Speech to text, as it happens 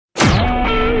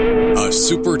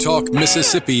SuperTalk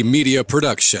Mississippi media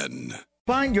production.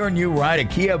 Find your new ride at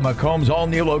Kia Macomb's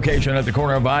all-new location at the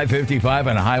corner of I-55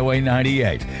 and Highway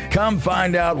 98. Come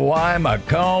find out why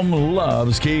Macomb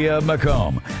loves Kia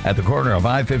Macomb at the corner of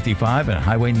I-55 and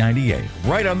Highway 98.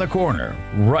 Right on the corner,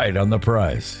 right on the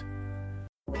price.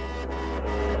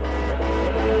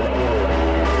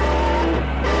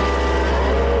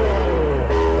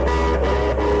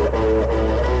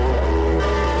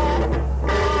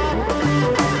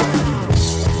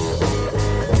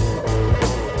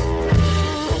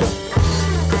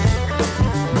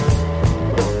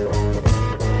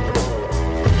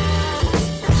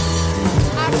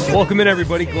 Welcome in,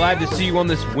 everybody. Glad to see you on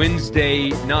this Wednesday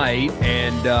night.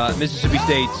 And Mississippi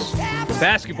State's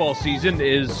basketball season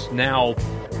is now,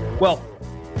 well,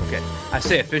 okay, I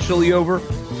say officially over.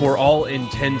 For all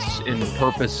intents and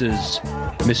purposes,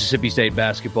 Mississippi State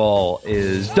basketball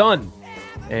is done.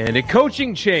 And a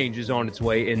coaching change is on its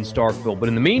way in Starkville. But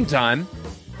in the meantime,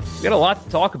 we got a lot to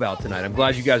talk about tonight. I'm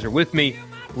glad you guys are with me.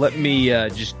 Let me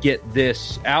just get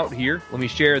this out here. Let me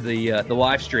share the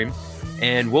live stream.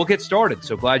 And we'll get started.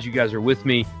 So glad you guys are with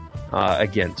me.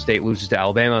 Again, State loses to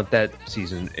Alabama. That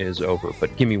season is over.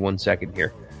 But give me 1 second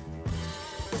here.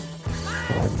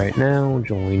 Right now,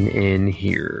 join in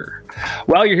here.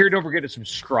 While you're here, don't forget to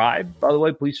subscribe. By the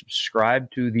way, please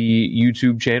subscribe to the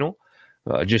YouTube channel.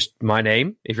 Just my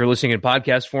name. If you're listening in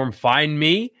podcast form, find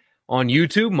me on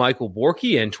YouTube, Michael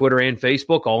Borky, and Twitter and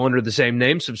Facebook, all under the same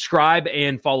name. Subscribe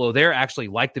and follow there. Actually,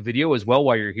 like the video as well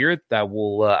while you're here. I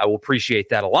will appreciate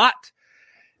that a lot.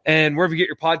 And wherever you get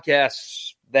your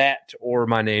podcasts, that or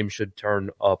my name should turn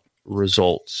up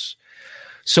results.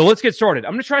 So let's get started.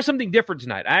 I'm going to try something different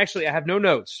tonight. I have no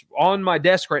notes. On my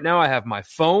desk right now, I have my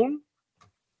phone.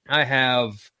 I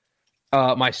have one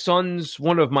of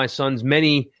my son's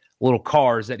many little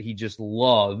cars that he just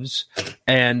loves,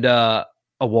 and a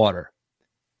water.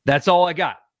 That's all I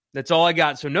got.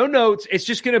 So no notes. It's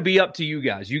just going to be up to you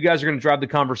guys. You guys are going to drive the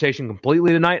conversation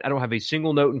completely tonight. I don't have a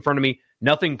single note in front of me.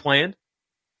 Nothing planned.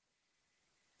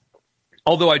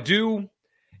 Although I do,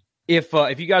 if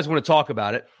you guys want to talk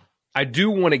about it, I do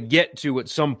want to get to at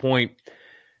some point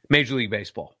Major League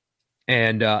Baseball.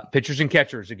 And pitchers and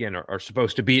catchers, again, are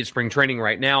supposed to be at spring training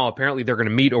right now. Apparently they're going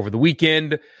to meet over the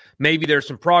weekend. Maybe there's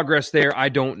some progress there. I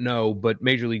don't know. But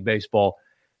Major League Baseball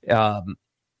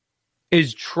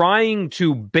is trying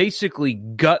to basically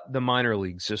gut the minor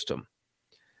league system.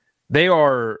 They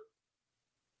are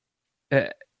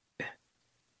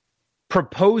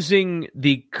proposing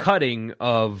the cutting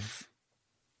of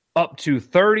up to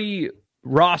 30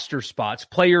 roster spots,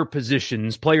 player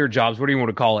positions, player jobs, what do you want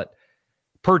to call it,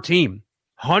 per team.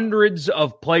 Hundreds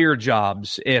of player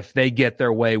jobs, if they get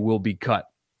their way, will be cut.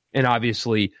 And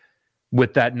obviously,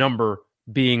 with that number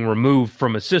being removed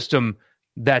from a system,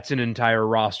 that's an entire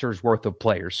roster's worth of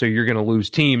players. So you're going to lose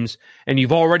teams, and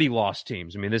you've already lost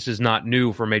teams. I mean, this is not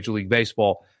new for Major League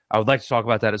Baseball. I would like to talk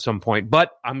about that at some point,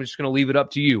 but I'm just going to leave it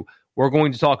up to you. We're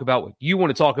going to talk about what you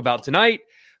want to talk about tonight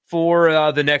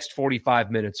for the next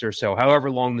 45 minutes or so, however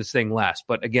long this thing lasts.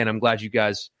 But again, I'm glad you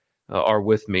guys are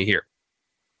with me here.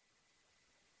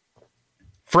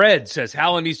 Fred says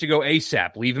Howland needs to go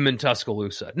ASAP. Leave him in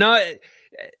Tuscaloosa. No,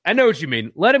 I know what you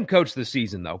mean. Let him coach the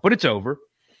season, though. But it's over.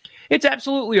 It's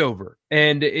absolutely over.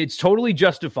 And it's totally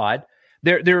justified.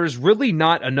 There is really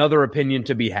not another opinion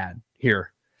to be had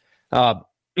here.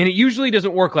 And it usually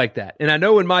doesn't work like that. And I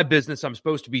know in my business, I'm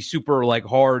supposed to be super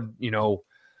hard,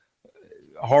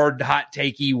 hard, hot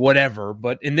takey, whatever.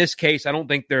 But in this case, I don't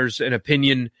think there's an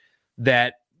opinion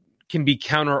that can be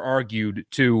counter-argued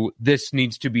to this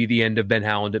needs to be the end of Ben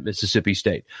Howland at Mississippi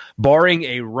State. Barring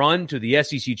a run to the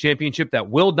SEC championship, that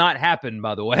will not happen,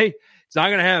 by the way. It's not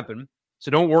going to happen, so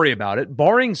don't worry about it.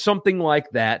 Barring something like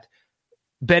that,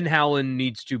 Ben Howland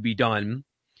needs to be done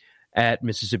at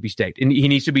Mississippi State. And he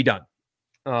needs to be done.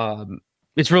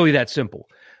 It's really that simple.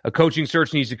 A coaching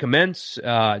search needs to commence.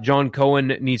 John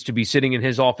Cohen needs to be sitting in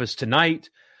his office tonight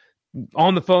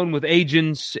on the phone with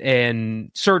agents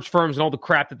and search firms and all the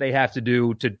crap that they have to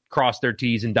do to cross their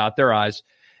T's and dot their I's.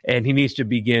 And he needs to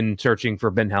begin searching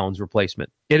for Ben Howland's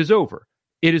replacement. It is over.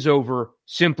 It is over.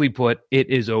 Simply put,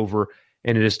 it is over.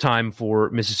 And it is time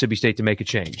for Mississippi State to make a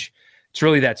change. It's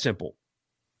really that simple.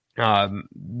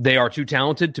 They are too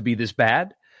talented to be this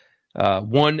bad.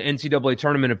 One NCAA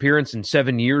tournament appearance in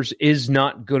 7 years is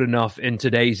not good enough in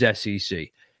today's SEC.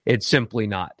 It's simply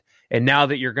not. And now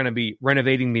that you're going to be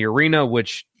renovating the arena,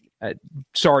 which,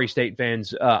 sorry, State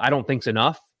fans, I don't think's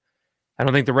enough. I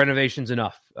don't think the renovation's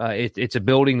enough. It's a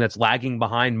building that's lagging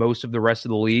behind most of the rest of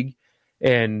the league.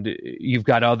 And you've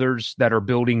got others that are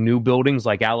building new buildings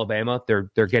like Alabama. They're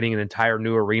getting an entire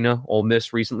new arena. Ole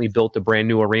Miss recently built a brand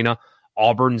new arena.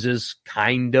 Auburn's is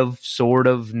kind of, sort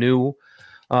of new.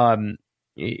 A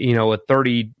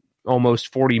 30,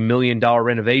 almost $40 million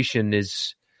renovation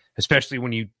is, especially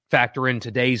when you factor in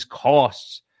today's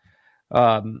costs,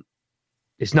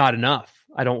 it's not enough,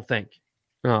 I don't think.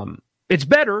 It's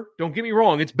better. Don't get me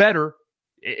wrong. It's better.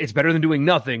 It's better than doing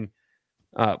nothing.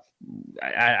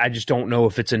 I just don't know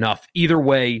if it's enough. Either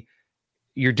way,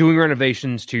 you're doing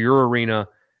renovations to your arena.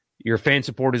 Your fan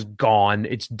support is gone.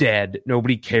 It's dead.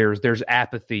 Nobody cares. There's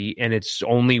apathy, and it's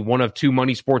only one of two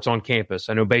money sports on campus.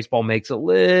 I know baseball makes a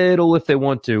little if they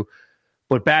want to,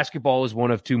 but basketball is one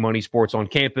of two money sports on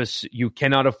campus. You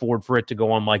cannot afford for it to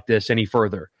go on like this any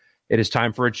further. It is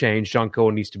time for a change. John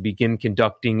Cohen needs to begin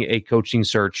conducting a coaching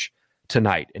search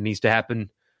tonight. It needs to happen.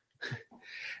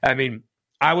 I mean,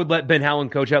 I would let Ben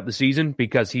Howland coach out the season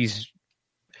because he's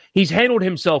handled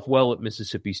himself well at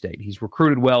Mississippi State. He's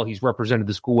recruited well. He's represented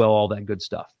the school well, all that good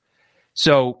stuff.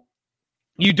 So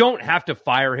you don't have to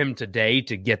fire him today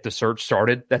to get the search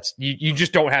started. You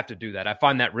just don't have to do that. I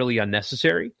find that really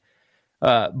unnecessary.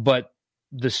 But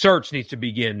the search needs to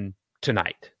begin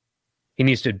tonight. He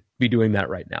needs to be doing that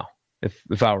right now.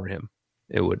 If I were him,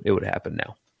 it would happen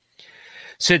now.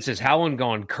 Sid says, Howland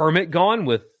gone, Kermit gone,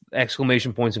 with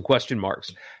exclamation points and question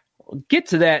marks. I'll get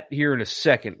to that here in a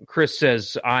second. Chris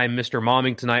says, I'm Mr.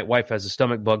 Momming tonight. Wife has a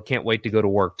stomach bug. Can't wait to go to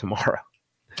work tomorrow.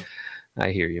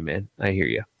 I hear you, man. I hear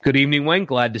you. Good evening, Wayne.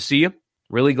 Glad to see you.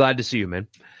 Really glad to see you, man.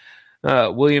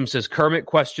 William says, Kermit,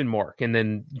 question mark. And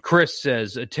then Chris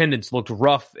says, attendance looked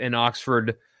rough in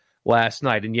Oxford last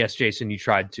night. And yes, Jason, you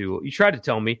tried to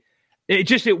tell me.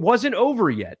 It wasn't over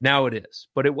yet. Now it is.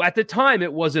 But at the time,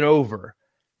 it wasn't over.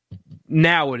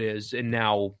 Now it is. And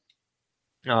now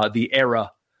the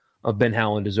era of Ben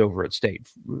Howland is over at State,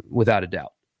 without a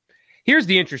doubt. Here's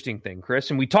the interesting thing, Chris,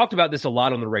 and we talked about this a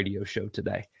lot on the radio show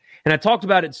today. And I talked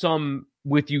about it some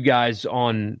with you guys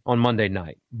on Monday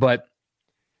night. But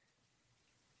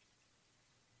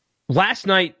last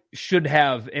night should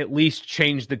have at least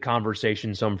changed the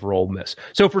conversation some for Ole Miss.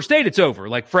 So for State, it's over.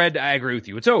 Like Fred, I agree with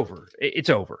you. It's over. It's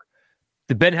over.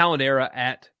 The Ben Howland era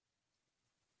at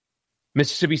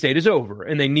Mississippi State is over,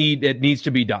 and it needs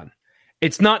to be done.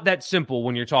 It's not that simple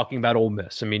when you're talking about Ole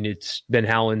Miss. I mean, Ben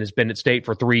Howland has been at State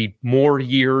for 3 more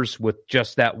years with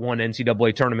just that one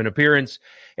NCAA tournament appearance,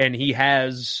 and he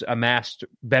has amassed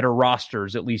better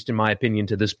rosters, at least in my opinion,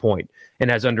 to this point, and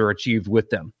has underachieved with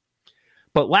them.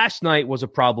 But last night was a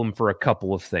problem for a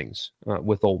couple of things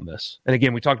with Ole Miss. And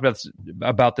again, we talked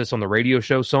about this on the radio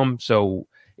show some, so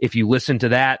if you listen to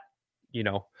that,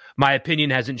 my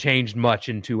opinion hasn't changed much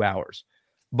in 2 hours.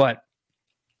 But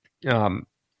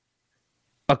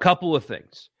a couple of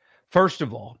things. First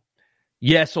of all,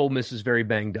 yes, Ole Miss is very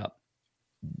banged up.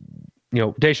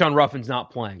 Deshaun Ruffin's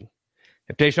not playing.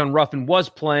 If Deshaun Ruffin was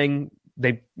playing,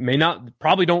 they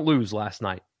probably don't lose last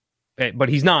night. But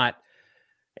he's not,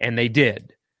 and they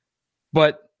did.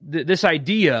 But this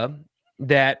idea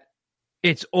that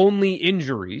it's only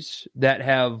injuries that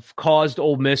have caused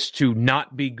Ole Miss to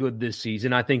not be good this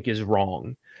season, I think is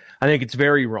wrong. I think it's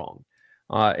very wrong.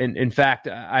 And in fact,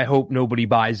 I hope nobody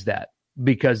buys that,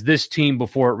 because this team,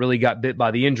 before it really got bit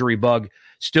by the injury bug,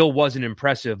 still wasn't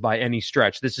impressive by any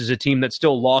stretch. This is a team that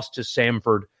still lost to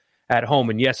Samford at home.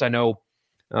 And yes, I know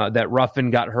that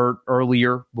Ruffin got hurt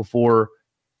earlier before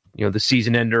the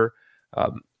season ender.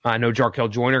 I know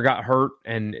Jarkel Joyner got hurt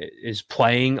and is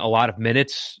playing a lot of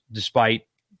minutes despite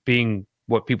being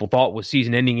what people thought was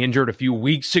season-ending injured a few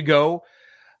weeks ago.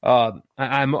 I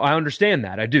understand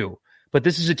that. I do. But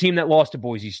this is a team that lost to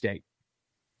Boise State.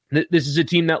 This is a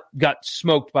team that got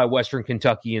smoked by Western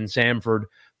Kentucky and Samford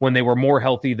when they were more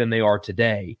healthy than they are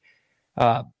today.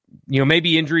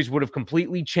 Maybe injuries would have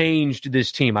completely changed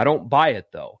this team. I don't buy it,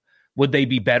 though. Would they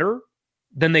be better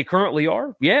than they currently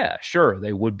are? Yeah, sure.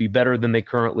 They would be better than they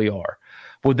currently are.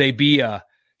 Would they be a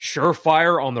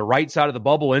surefire on the right side of the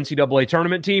bubble NCAA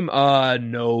tournament team?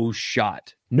 No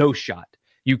shot. No shot.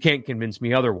 You can't convince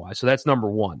me otherwise. So that's number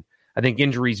one. I think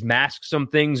injuries mask some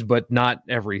things, but not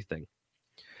everything.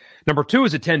 Number two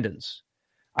is attendance.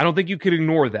 I don't think you could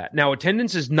ignore that. Now,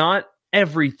 attendance is not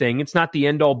everything. It's not the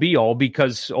end-all, be-all,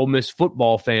 because Ole Miss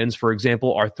football fans, for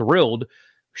example,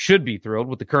 should be thrilled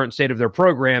with the current state of their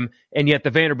program, and yet the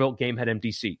Vanderbilt game had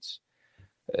empty seats.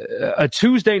 A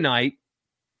Tuesday night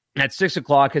at 6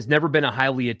 o'clock has never been a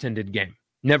highly attended game.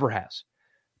 Never has.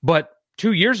 But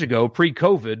 2 years ago,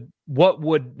 pre-COVID, what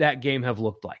would that game have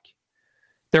looked like?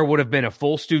 There would have been a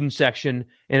full student section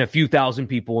and a few thousand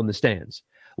people in the stands.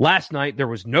 Last night, there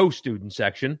was no student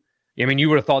section. I mean, you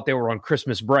would have thought they were on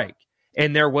Christmas break.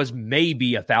 And there was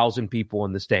maybe 1,000 people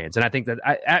in the stands. And I think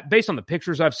that based on the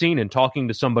pictures I've seen and talking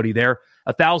to somebody there,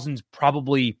 1,000's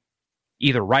probably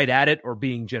either right at it or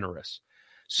being generous.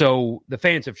 So the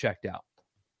fans have checked out.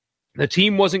 The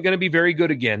team wasn't going to be very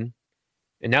good again,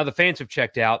 and now the fans have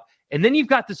checked out. And then you've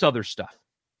got this other stuff,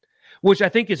 which I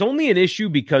think is only an issue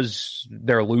because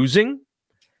they're losing,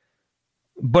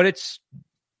 but it's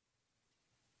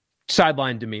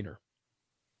sideline demeanor.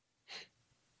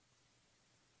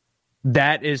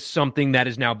 That is something that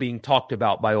is now being talked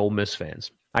about by Ole Miss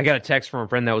fans. I got a text from a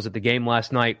friend that was at the game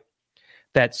last night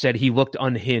that said he looked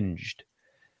unhinged.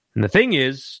 And the thing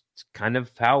is, it's kind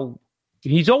of how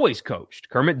he's always coached.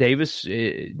 Kermit Davis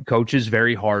coaches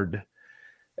very hard.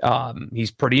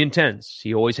 He's pretty intense.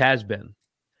 He always has been.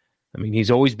 I mean, he's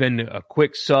always been a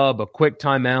quick sub, a quick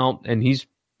timeout, and he's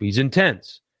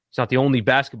intense. He's not the only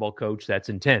basketball coach that's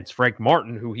intense. Frank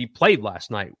Martin, who he played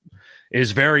last night,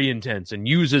 is very intense and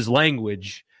uses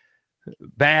language,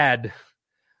 bad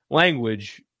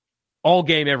language, all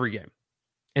game, every game.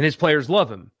 And his players love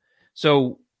him.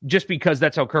 So just because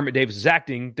that's how Kermit Davis is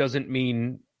acting doesn't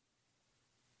mean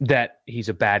that he's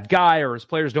a bad guy or his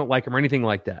players don't like him or anything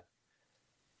like that.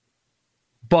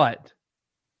 But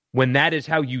when that is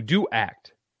how you do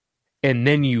act and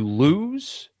then you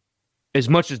lose, as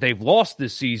much as they've lost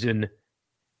this season,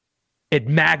 it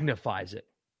magnifies it.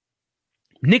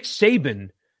 Nick Saban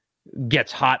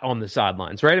gets hot on the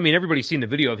sidelines, right? I mean, everybody's seen the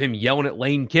video of him yelling at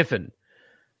Lane Kiffin.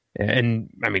 And,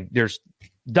 I mean, there's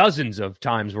dozens of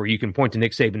times where you can point to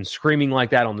Nick Saban screaming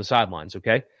like that on the sidelines,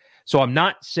 okay? So I'm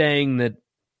not saying that,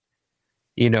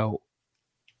 you know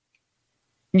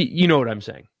what I'm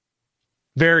saying.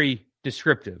 Very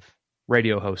descriptive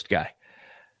radio host guy.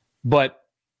 But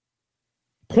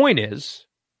point is,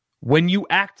 when you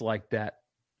act like that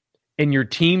and your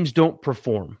teams don't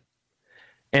perform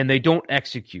and they don't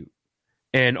execute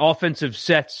and offensive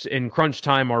sets in crunch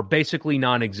time are basically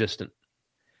non-existent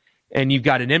and you've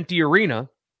got an empty arena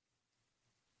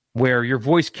where your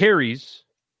voice carries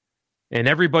and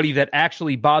everybody that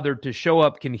actually bothered to show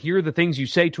up can hear the things you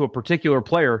say to a particular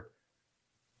player,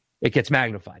 it gets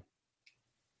magnified.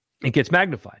 It gets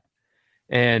magnified.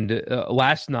 And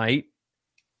last night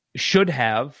should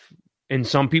have, in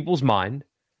some people's mind,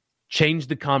 changed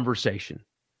the conversation.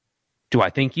 Do I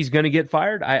think he's going to get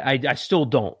fired? I still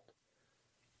don't.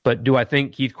 But do I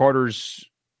think Keith Carter's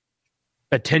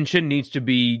attention needs to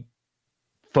be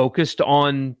focused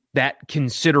on that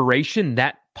consideration,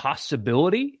 that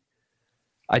possibility?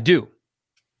 I do.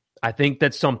 I think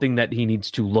that's something that he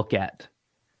needs to look at.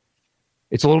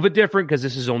 It's a little bit different because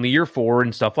this is only year 4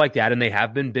 and stuff like that, and they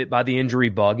have been bit by the injury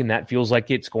bug, and that feels like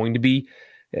it's going to be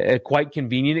a quite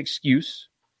convenient excuse.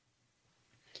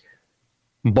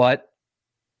 But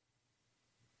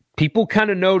people kind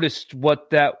of noticed what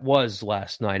that was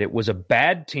last night. It was a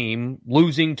bad team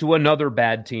losing to another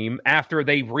bad team after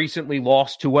they've recently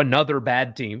lost to another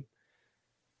bad team,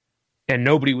 and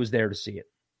nobody was there to see it.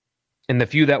 And the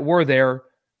few that were there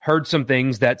heard some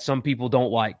things that some people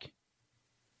don't like.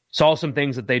 Saw some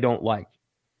things that they don't like.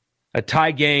 A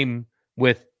tie game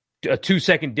with a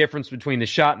 2-second difference between the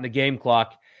shot and the game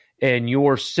clock, and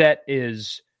your set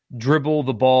is dribble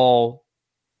the ball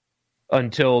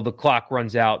until the clock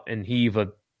runs out and heave a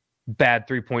bad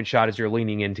 3-point shot as you're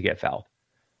leaning in to get fouled.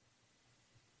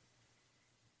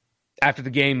 After the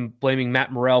game, blaming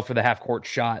Matt Morrell for the half-court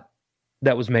shot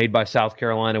that was made by South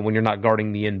Carolina when you're not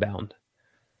guarding the inbound.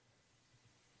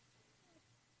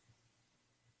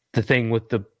 The thing with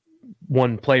the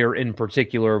one player in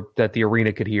particular that the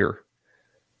arena could hear.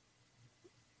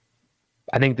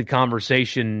 I think the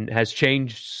conversation has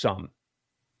changed some.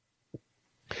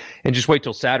 And just wait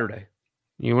till Saturday.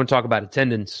 You want to talk about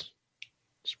attendance?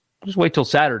 Just wait till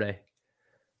Saturday.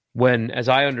 When, as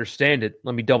I understand it,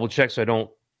 let me double check so I don't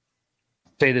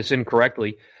say this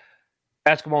incorrectly,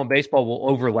 basketball and baseball will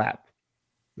overlap.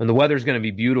 And the weather's going to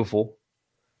be beautiful.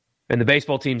 And the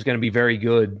baseball team's going to be very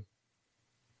good.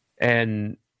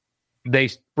 And they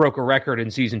broke a record in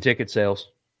season ticket sales.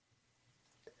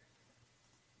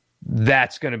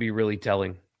 That's going to be really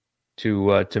telling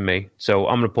to me. So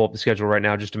I'm going to pull up the schedule right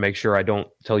now just to make sure I don't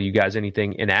tell you guys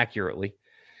anything inaccurately.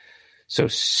 So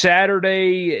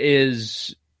Saturday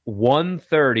is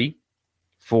 1:30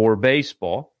 for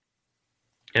baseball.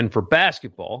 And for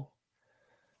basketball,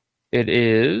 it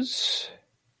is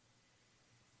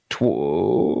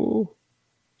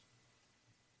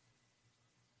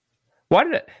Why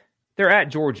did it? They're at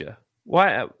Georgia.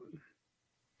 Why?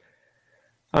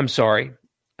 I'm sorry.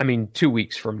 I mean, 2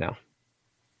 weeks from now,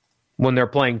 when they're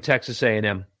playing Texas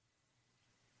A&M.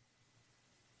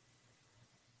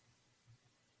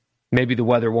 Maybe the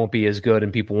weather won't be as good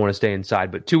and people want to stay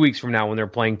inside. But 2 weeks from now, when they're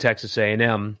playing Texas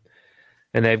A&M,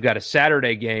 and they've got a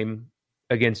Saturday game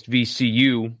against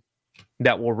VCU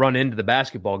that will run into the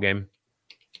basketball game,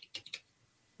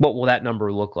 What will that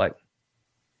number look like?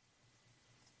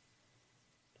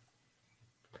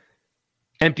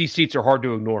 Empty seats are hard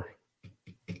to ignore.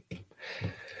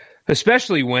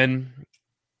 Especially when,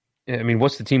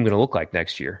 what's the team going to look like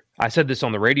next year? I said this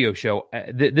on the radio show.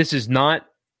 This is not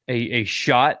a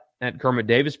shot at Kermit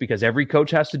Davis because every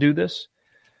coach has to do this.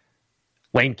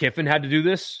 Lane Kiffin had to do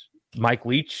this. Mike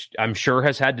Leach, I'm sure,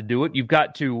 has had to do it. You've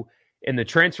got to, in the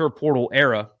transfer portal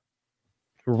era,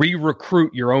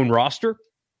 re-recruit your own roster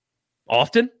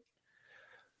often.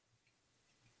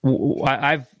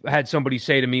 I've had somebody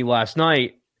say to me last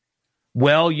night,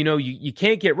 well, you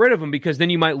can't get rid of them because then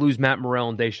you might lose Matt Morrell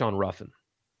and Deshaun Ruffin.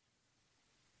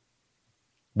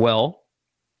 Well,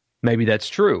 maybe that's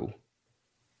true.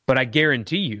 But I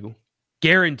guarantee you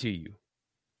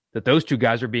that those two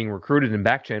guys are being recruited in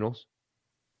back channels.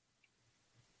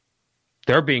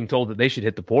 They're being told that they should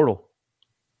hit the portal.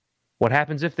 What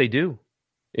happens if they do?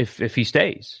 If he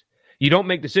stays? You don't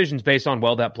make decisions based on,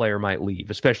 well, that player might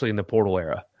leave, especially in the portal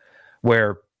era,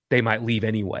 where they might leave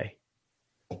anyway.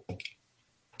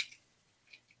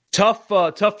 Tough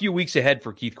few weeks ahead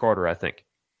for Keith Carter, I think.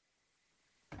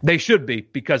 They should be,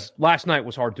 because last night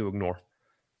was hard to ignore.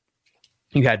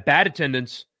 You had bad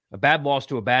attendance, a bad loss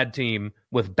to a bad team,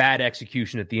 with bad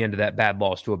execution at the end of that bad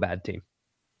loss to a bad team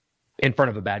in front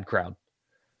of a bad crowd.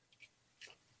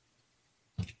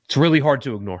 It's really hard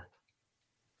to ignore.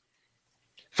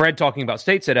 Fred, talking about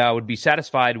State, said I would be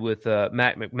satisfied with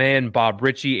Matt McMahon, Bob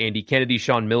Ritchie, Andy Kennedy,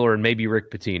 Sean Miller, and maybe Rick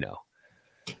Pitino.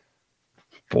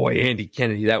 Boy, Andy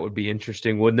Kennedy, that would be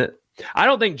interesting, wouldn't it? I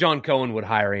don't think John Cohen would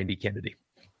hire Andy Kennedy.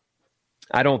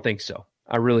 I don't think so.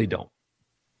 I really don't.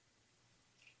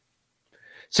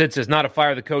 Sid says, not a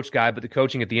fire the coach guy, but the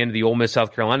coaching at the end of the Ole Miss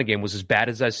South Carolina game was as bad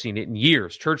as I've seen it in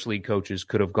years. Church League coaches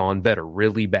could have gone better.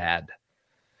 Really bad.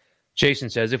 Jason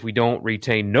says, if we don't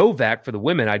retain Novak for the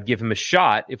women, I'd give him a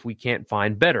shot if we can't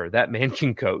find better. That man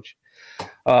can coach.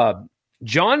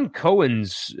 John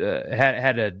Cohen's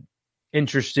had an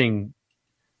interesting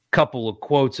couple of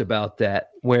quotes about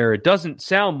that, where it doesn't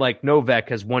sound like Novak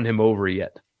has won him over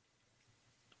yet.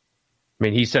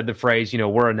 He said the phrase,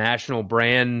 we're a national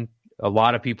brand. A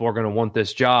lot of people are going to want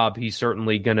this job. He's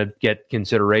certainly going to get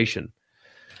consideration.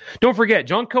 Don't forget,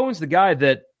 John Cohen's the guy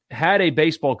that had a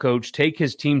baseball coach take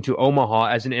his team to Omaha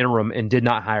as an interim and did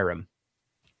not hire him.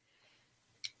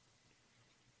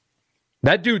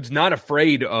 That dude's not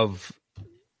afraid of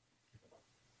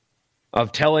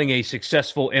telling a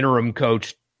successful interim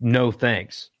coach, no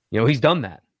thanks. He's done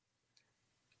that.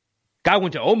 Guy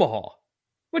went to Omaha.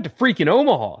 Went to freaking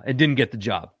Omaha and didn't get the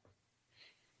job.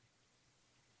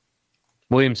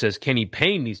 William says Kenny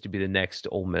Payne needs to be the next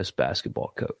Ole Miss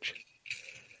basketball coach.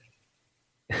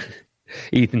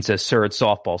 Ethan says, sir, it's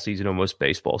softball season, almost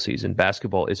baseball season.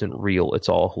 Basketball isn't real. It's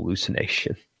all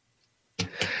hallucination.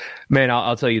 Man,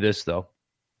 I'll tell you this, though.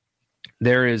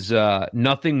 There is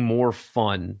nothing more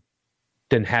fun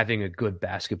than having a good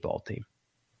basketball team.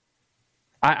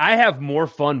 I have more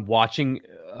fun watching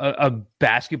a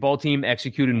basketball team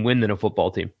execute and win than a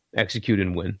football team execute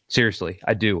and win. Seriously,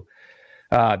 I do.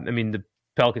 The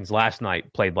Pelicans last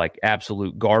night played like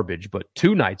absolute garbage, but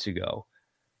 2 nights ago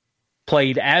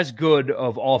played as good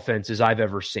of offense as I've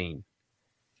ever seen.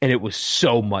 And it was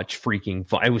so much freaking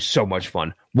fun. It was so much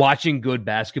fun. Watching good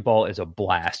basketball is a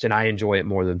blast, and I enjoy it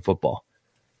more than football.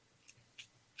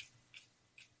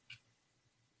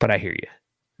 But I hear you.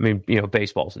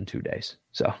 Baseball's in 2 days,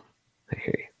 so I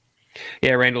hear you.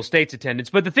 Yeah, Randall, State's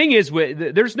attendance. But the thing is,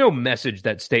 there's no message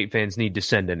that State fans need to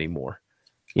send anymore.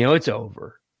 It's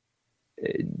over.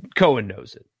 Cohen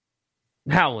knows it.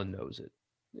 Howland knows it.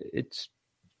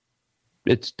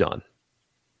 It's done.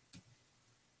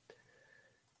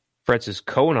 Fred says,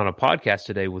 Cohen on a podcast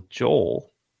today with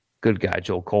Joel, good guy,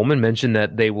 Joel Coleman, mentioned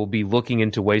that they will be looking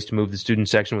into ways to move the student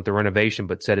section with the renovation,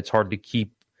 but said it's hard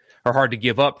to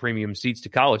give up premium seats to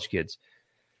college kids.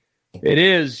 It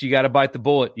is. You got to bite the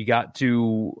bullet. You got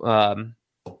to,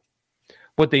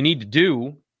 what they need to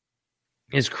do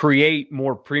is create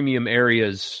more premium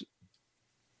areas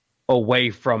away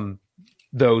from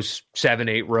those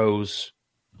 7-8 rows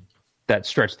that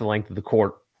stretch the length of the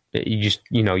court. You just,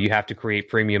 you have to create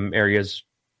premium areas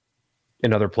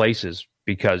in other places,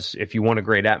 because if you want a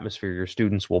great atmosphere, your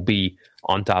students will be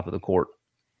on top of the court.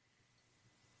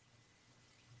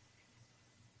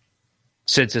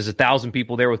 Sid says 1,000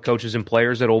 people there with coaches and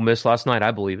players at Ole Miss last night.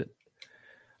 I believe it.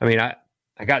 I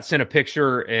got sent a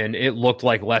picture and it looked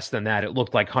like less than that. It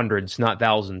looked like hundreds, not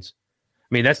thousands.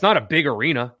 That's not a big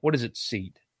arena. What does it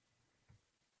seat?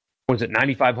 What is it,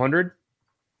 9,500?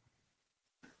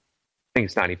 I think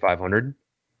it's 9,500.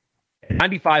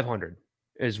 9,500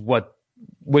 is what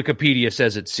Wikipedia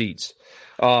says it seats.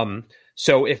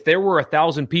 So if there were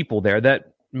 1,000 people there,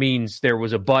 that means there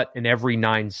was a butt in every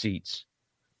 9 seats.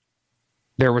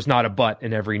 There was not a butt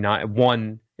in every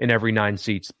one in every 9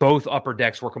 seats. Both upper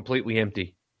decks were completely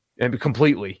empty, and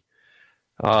completely.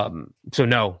 So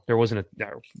no, there wasn't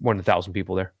more than 1,000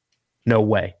 people there. No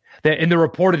way. And the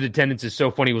reported attendance is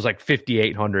so funny. It was like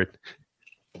 5,800.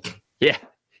 Yeah,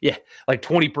 like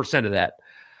 20% of that.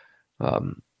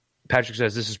 Patrick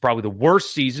says this is probably the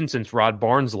worst season since Rod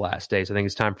Barnes' last days. I think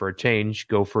it's time for a change.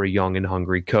 Go for a young and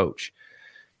hungry coach.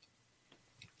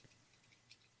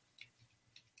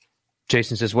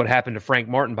 Jason says, what happened to Frank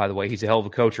Martin, by the way? He's a hell of a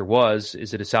coach, or was.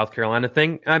 Is it a South Carolina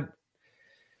thing?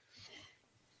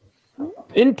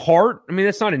 In part. I mean,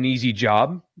 that's not an easy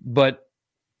job. But,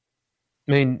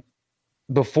 I mean,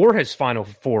 before his Final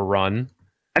Four run,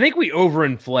 I think we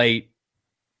overinflate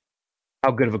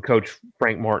how good of a coach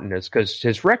Frank Martin is, because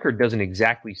his record doesn't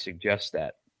exactly suggest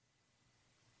that.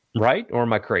 Right? Or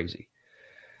am I crazy?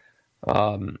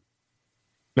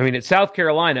 I mean, at South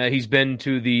Carolina, he's been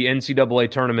to the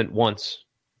NCAA tournament once.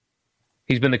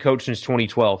 He's been the coach since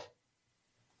 2012.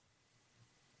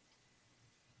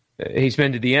 He's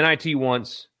been to the NIT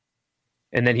once,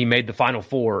 and then he made the Final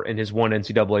Four in his one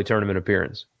NCAA tournament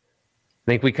appearance.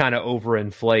 I think we kind of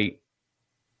overinflate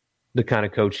the kind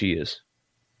of coach he is.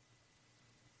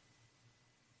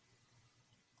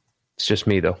 It's just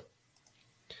me, though.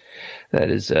 That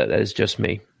is just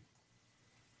me.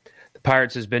 The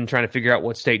Pirates has been trying to figure out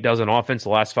what State does on offense the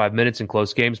last 5 minutes in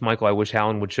close games. Michael, I wish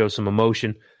Howland would show some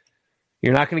emotion.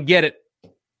 You're not going to get it.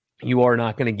 You are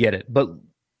not going to get it. But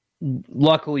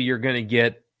luckily, you're going to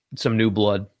get some new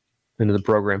blood into the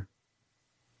program.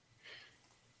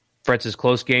 Fred says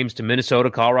close games to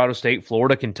Minnesota, Colorado State,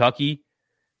 Florida, Kentucky.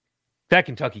 That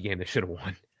Kentucky game they should have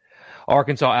won.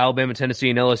 Arkansas, Alabama, Tennessee,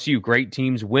 and LSU. Great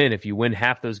teams win. If you win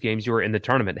half those games, you are in the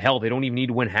tournament. Hell, they don't even need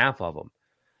to win half of them.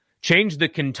 Change the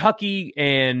Kentucky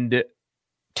and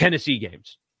Tennessee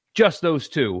games. Just those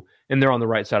two, and they're on the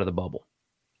right side of the bubble.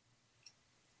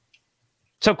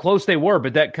 That's how close they were,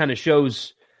 but that kind of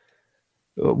shows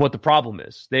what the problem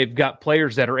is. They've got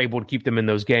players that are able to keep them in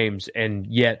those games, and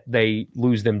yet they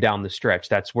lose them down the stretch.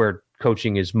 That's where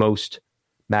coaching is most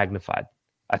magnified,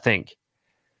 I think.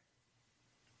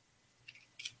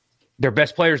 Their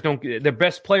best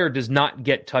player does not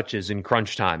get touches in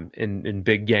crunch time in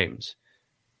big games.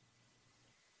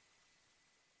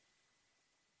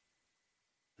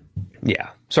 Yeah,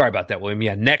 sorry about that, William.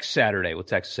 Yeah, next Saturday with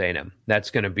Texas A&M. That's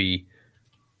going to be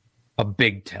a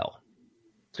big tell.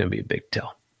 It's going to be a big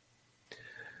tell.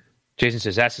 Jason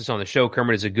says, ask this on the show.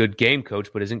 Kermit is a good game coach,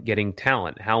 but isn't getting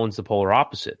talent. Howland's the polar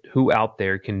opposite. Who out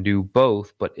there can do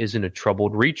both, but isn't a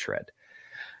troubled retread?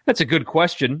 That's a good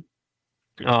question.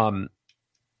 But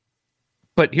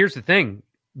here's the thing.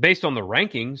 Based on the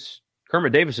rankings,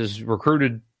 Kermit Davis has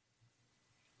recruited,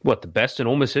 the best in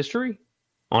Ole Miss history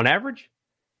on average?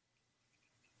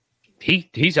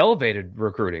 He's elevated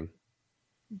recruiting.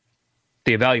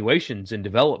 The evaluations and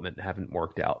development haven't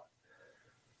worked out.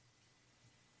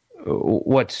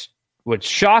 What's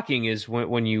shocking is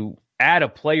when you add a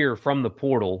player from the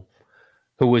portal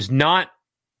who was not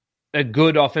a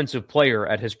good offensive player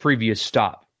at his previous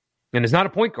stop, and is not a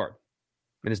point guard,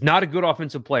 and is not a good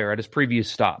offensive player at his previous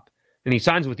stop, and he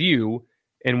signs with you,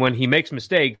 and when he makes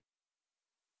mistakes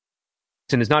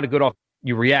and is not a good offensive,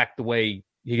 you react the way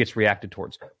he gets reacted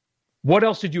towards. What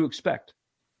else did you expect?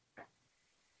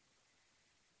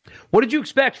 What did you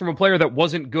expect from a player that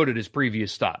wasn't good at his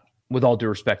previous stop? With all due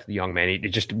respect to the young man, he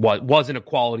just wasn't a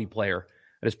quality player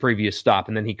at his previous stop,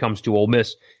 and then he comes to Ole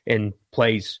Miss and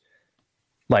plays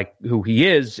like who he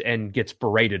is and gets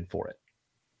berated for it.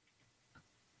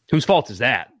 Whose fault is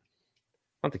that?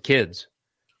 Not the kids.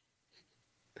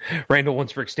 Randall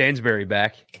wants Rick Stansberry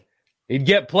back. He'd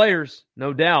get players,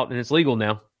 no doubt, and it's legal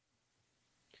now.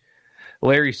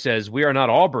 Larry says, we are not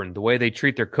Auburn, the way they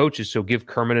treat their coaches, so give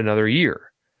Kermit another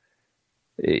year.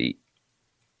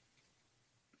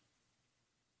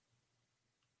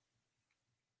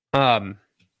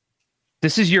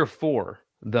 This is year 4,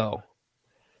 though.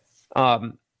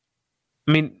 I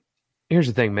mean, here's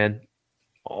the thing, man.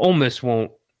 Ole Miss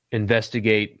won't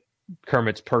investigate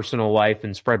Kermit's personal life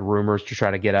and spread rumors to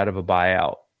try to get out of a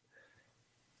buyout.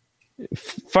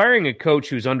 Firing a coach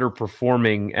who's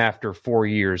underperforming after 4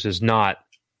 years is not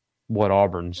what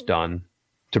Auburn's done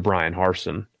to Brian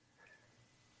Harsin.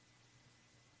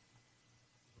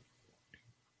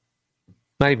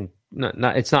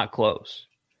 It's not close.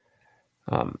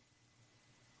 I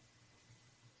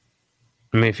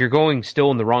mean, if you're going still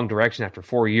in the wrong direction after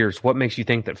 4 years, what makes you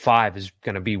think that 5 is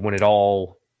going to be when it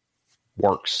all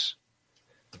works?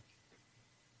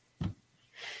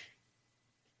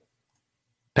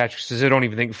 Patrick says, I don't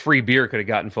even think free beer could have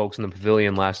gotten folks in the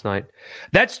pavilion last night.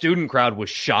 That student crowd was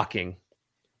shocking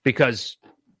because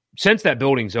since that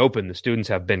building's open, the students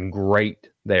have been great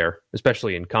there,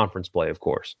 especially in conference play, of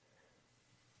course.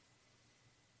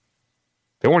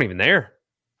 They weren't even there.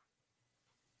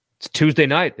 It's Tuesday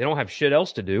night. They don't have shit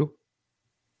else to do.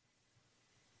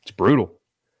 It's brutal.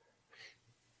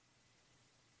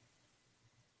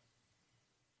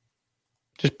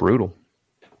 Just brutal.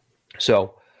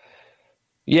 So,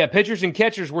 yeah, pitchers and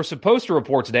catchers were supposed to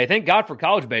report today. Thank God for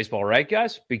college baseball, right,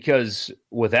 guys? Because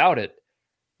without it,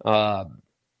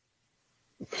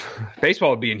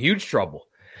 baseball would be in huge trouble.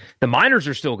 The minors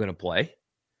are still going to play,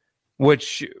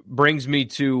 which brings me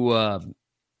to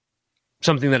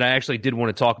something that I actually did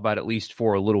want to talk about at least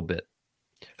for a little bit.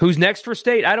 Who's next for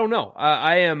state? I don't know.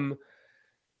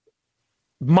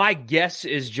 My guess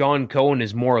is John Cohen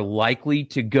is more likely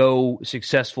to go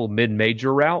successful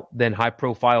mid-major route than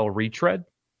high-profile retread,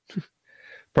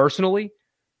 personally.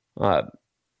 I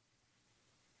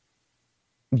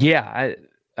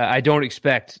don't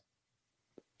expect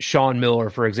Sean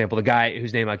Miller, for example, the guy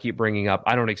whose name I keep bringing up,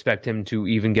 I don't expect him to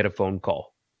even get a phone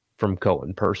call from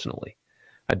Cohen personally.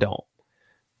 I don't.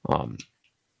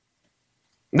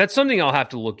 That's something I'll have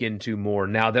to look into more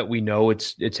now that we know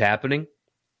it's happening.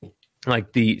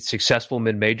 Like the successful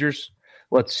mid-majors.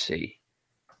 Let's see.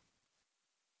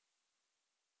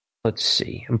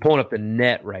 I'm pulling up the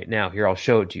net right now here. I'll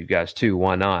show it to you guys too.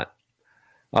 Why not?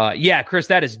 Yeah, Chris,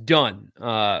 that is done.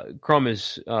 Crum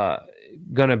is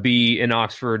going to be in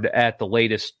Oxford at the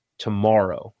latest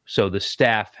tomorrow. So the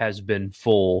staff has been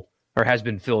filled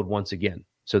once again.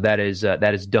 So that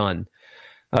is done.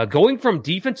 Going from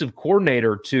defensive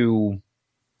coordinator to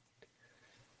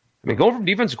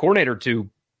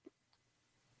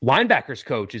linebackers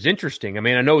coach is interesting. I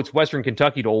mean, I know it's Western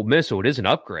Kentucky to Ole Miss, so it is an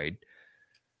upgrade.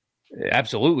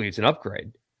 Absolutely, it's an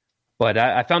upgrade. But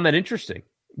I found that interesting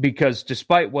because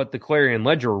despite what the Clarion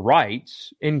Ledger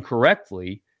writes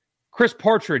incorrectly, Chris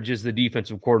Partridge is the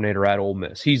defensive coordinator at Ole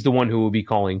Miss. He's the one who will be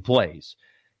calling plays.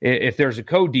 If there's a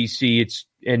co-DC, it's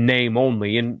in name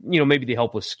only, and maybe they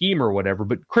help with scheme or whatever.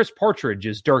 But Chris Partridge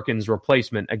is Durkin's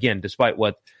replacement, again, despite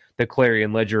what the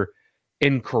Clarion Ledger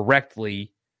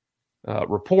incorrectly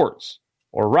reports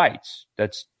or writes.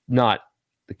 That's not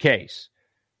the case.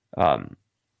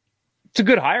 It's a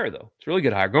good hire, though. It's a really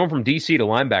good hire. Going from DC to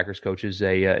linebackers coach is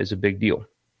a big deal.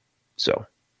 So,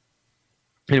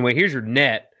 anyway, here's your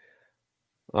net.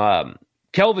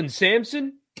 Kelvin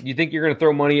Sampson, you think you're going to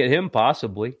throw money at him?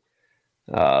 Possibly.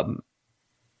 Oh,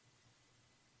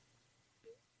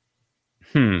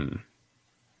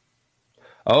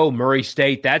 Murray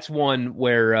State. That's one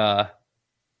where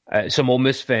some Ole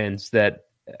Miss fans that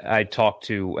I talked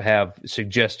to have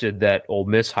suggested that Ole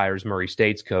Miss hires Murray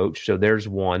State's coach. So there's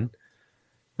one.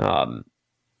 Don't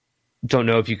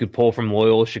know if you could pull from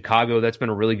Loyola Chicago. That's been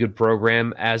a really good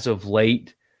program as of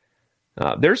late.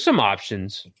 There's some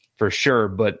options for sure,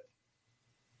 but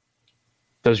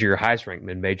those are your highest ranked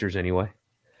mid-majors anyway.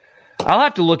 I'll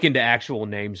have to look into actual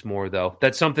names more, though.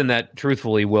 That's something that,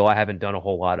 truthfully, I haven't done a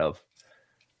whole lot of.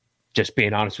 Just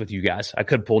being honest with you guys. I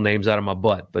could pull names out of my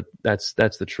butt, but that's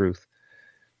the truth.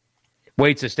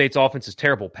 Waits, the State's offense is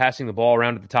terrible. Passing the ball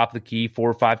around at the top of the key 4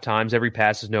 or 5 times. Every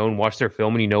pass is known. Watch their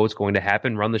film and you know what's going to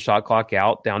happen. Run the shot clock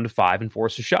out, down to 5, and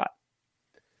force a shot.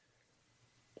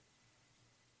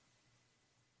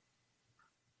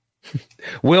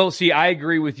 Will, see, I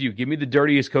agree with you. Give me the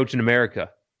dirtiest coach in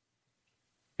America.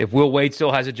 If Will Wade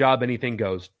still has a job, anything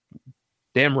goes.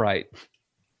 Damn right.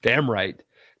 Damn right.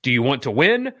 Do you want to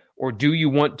win or do you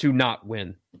want to not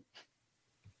win?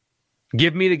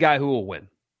 Give me the guy who will win.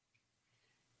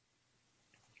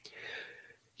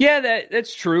 Yeah,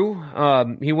 that's true.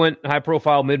 He went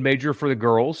high-profile mid-major for the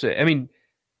girls. I mean,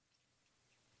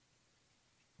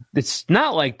 it's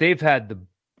not like they've had the...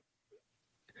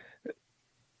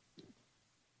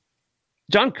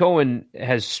 John Cohen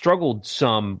has struggled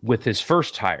some with his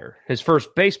first hire. His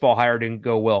first baseball hire didn't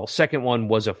go well. Second one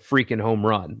was a freaking home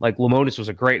run. Like, Lamonis was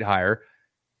a great hire.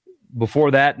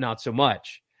 Before that, not so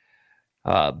much.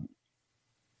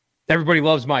 Everybody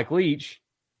loves Mike Leach.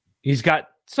 He's got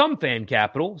some fan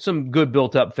capital, some good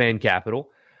built-up fan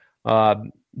capital.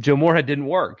 Joe Moorhead didn't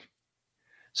work.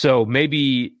 So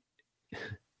maybe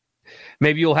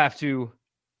you'll have to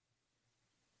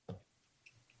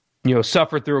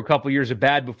suffer through a couple years of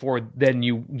bad before then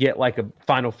you get like a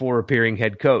Final Four appearing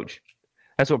head coach.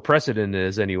 That's what precedent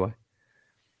is anyway.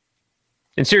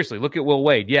 And seriously, look at Will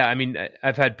Wade. Yeah, I mean,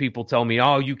 I've had people tell me,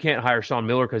 oh, you can't hire Sean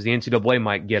Miller because the NCAA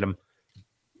might get him.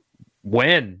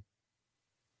 When?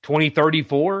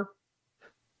 2034?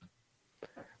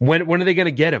 When are they going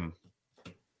to get him?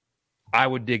 I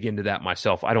would dig into that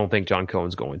myself. I don't think John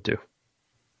Cohen's going to.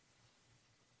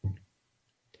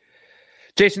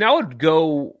 Jason,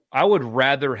 I would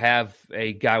rather have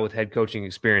a guy with head coaching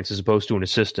experience as opposed to an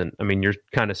assistant. I mean, you're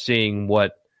kind of seeing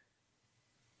what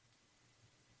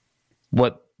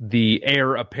the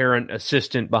heir apparent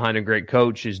assistant behind a great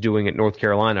coach is doing at North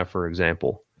Carolina, for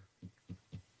example.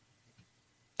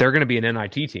 They're going to be an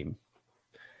NIT team.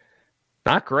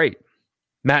 Not great.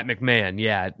 Matt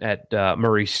McMahon, at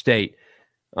Murray State.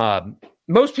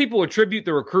 Most people attribute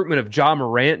the recruitment of Ja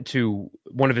Morant to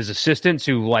one of his assistants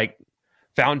who,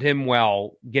 found him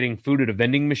while getting food at a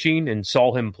vending machine and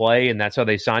saw him play, and that's how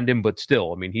they signed him. But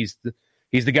still, I mean, he's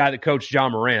the guy that coached Ja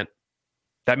Morant.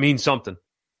 That means something.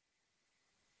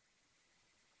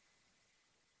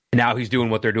 Now he's doing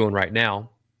what they're doing right now.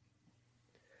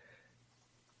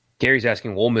 Gary's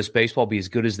asking, will Ole Miss baseball be as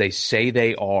good as they say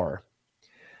they are?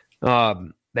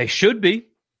 They should be.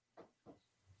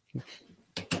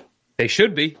 They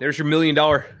should be. There's your $1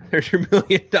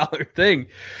 million thing.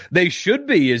 They should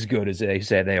be as good as they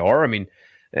say they are. I mean,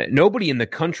 nobody in the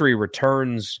country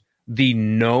returns the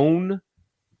known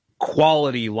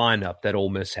quality lineup that Ole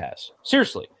Miss has.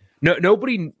 Seriously.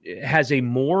 Nobody has a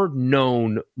more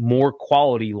known, more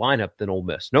quality lineup than Ole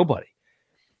Miss. Nobody.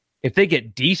 If they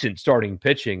get decent starting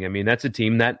pitching, I mean, that's a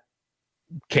team that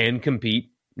can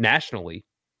compete nationally.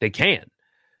 They can.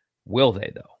 Will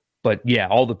they, though? But, yeah,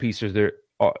 all the pieces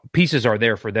are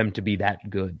there for them to be that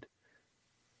good,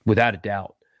 without a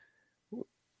doubt.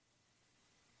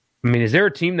 I mean, is there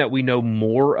a team that we know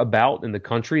more about in the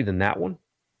country than that one?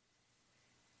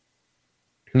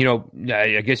 You know,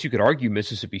 I guess you could argue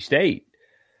Mississippi State,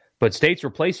 but State's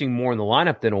replacing more in the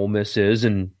lineup than Ole Miss is,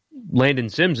 and Landon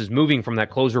Sims is moving from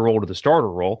that closer role to the starter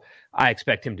role. I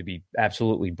expect him to be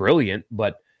absolutely brilliant,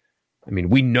 but, I mean,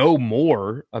 we know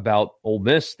more about Ole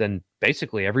Miss than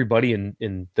basically everybody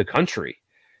in the country.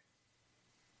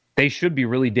 They should be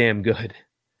really damn good.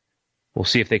 We'll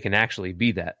see if they can actually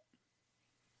be that.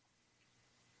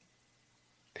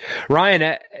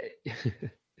 Ryan,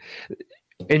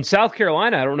 in South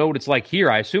Carolina, I don't know what it's like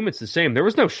here. I assume it's the same. There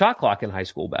was no shot clock in high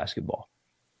school basketball.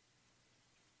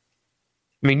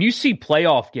 I mean, you see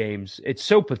playoff games. It's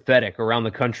so pathetic around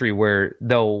the country where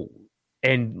they'll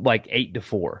end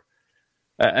 8-4.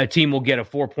 A team will get a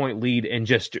 4-point lead and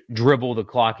just dribble the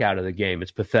clock out of the game.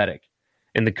 It's pathetic.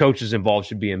 And the coaches involved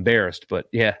should be embarrassed. But,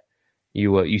 yeah,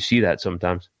 you see that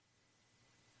sometimes.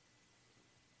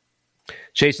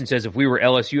 Jason says, if we were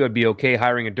LSU, I'd be okay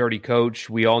hiring a dirty coach.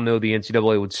 We all know the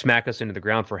NCAA would smack us into the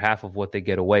ground for half of what they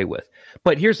get away with.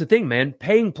 But here's the thing, man.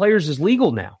 Paying players is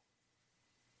legal now.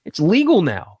 It's legal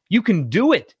now. You can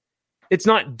do it. It's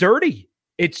not dirty.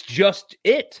 It's just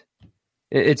it.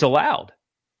 It's allowed.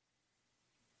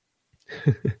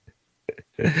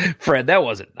 Fred, that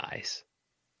wasn't nice.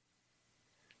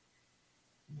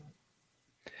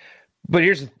 But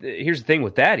here's the thing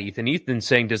with that, Ethan. Ethan's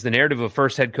saying, does the narrative of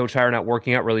first head coach hire not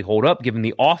working out really hold up given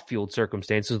the off-field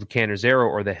circumstances with Cannizzaro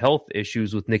or the health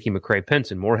issues with Nikki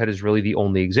McCray-Penson? Moorhead is really the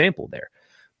only example there.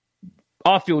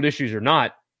 Off-field issues or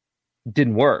not,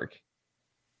 didn't work.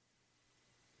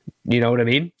 You know what I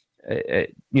mean?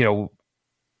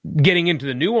 Getting into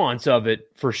the nuance of it,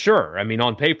 for sure. I mean,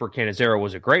 on paper, Cannizzaro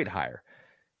was a great hire.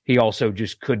 He also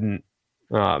just couldn't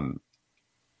put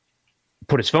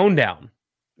his phone down,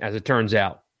 as it turns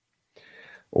out,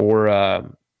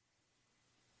 or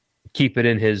keep it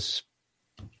in his,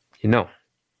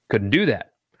 couldn't do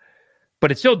that.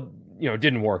 But it still,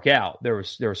 didn't work out. There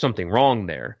was something wrong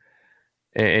there.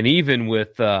 And even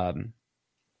with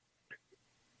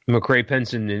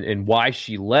McCray-Penson and why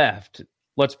she left,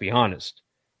 let's be honest,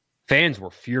 fans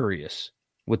were furious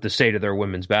with the state of their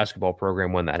women's basketball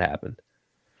program when that happened.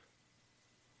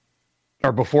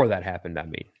 Or before that happened, I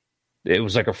mean. It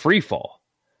was like a free fall.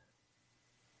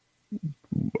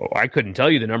 I couldn't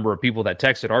tell you the number of people that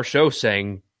texted our show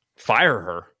saying, fire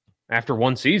her after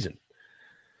one season.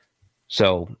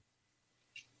 So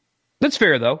that's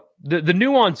fair, though. The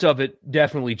nuance of it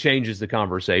definitely changes the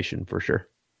conversation for sure.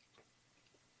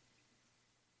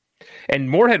 And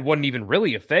Moorhead wasn't even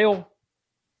really a fail.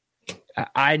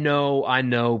 I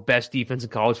know. Best defense in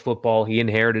college football. He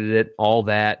inherited it, all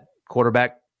that.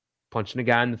 Quarterback punching a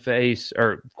guy in the face,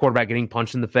 or quarterback getting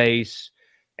punched in the face.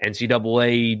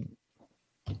 NCAA,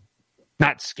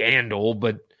 not scandal,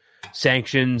 but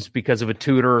sanctions because of a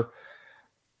tutor.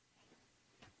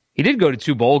 He did go to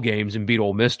 2 bowl games and beat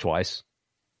Ole Miss twice.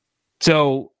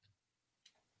 So,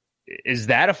 is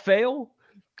that a fail?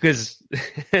 Because,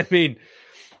 I mean,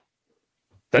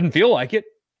 doesn't feel like it.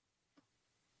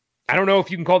 I don't know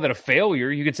if you can call that a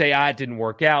failure. You could say, it didn't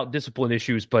work out, discipline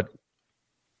issues, but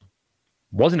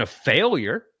wasn't a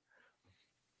failure.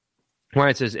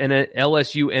 Right, it says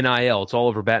LSU NIL. It's all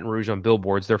over Baton Rouge on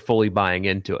billboards. They're fully buying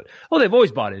into it. Well, they've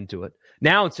always bought into it.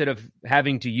 Now, instead of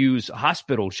having to use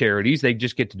hospital charities, they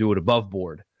just get to do it above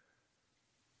board.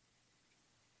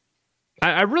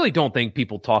 I really don't think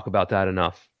people talk about that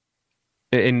enough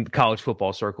in college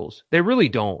football circles. They really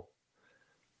don't.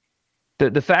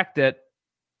 The fact that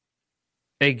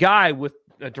a guy with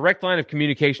a direct line of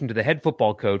communication to the head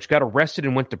football coach got arrested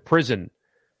and went to prison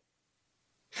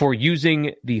for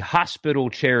using the hospital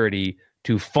charity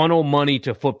to funnel money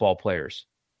to football players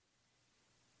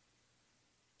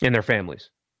and their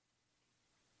families.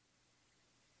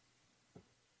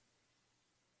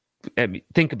 I mean,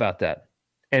 think about that.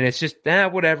 And it's just,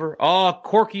 whatever. Oh,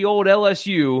 quirky old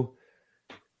LSU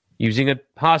using a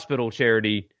hospital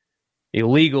charity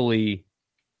illegally,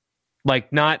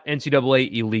 like not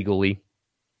NCAA illegally,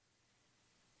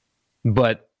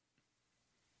 but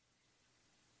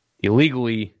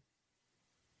illegally,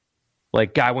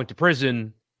 like guy went to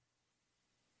prison,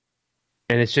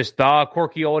 and it's just,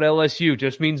 quirky old LSU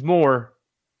just means more.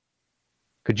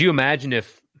 Could you imagine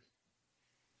if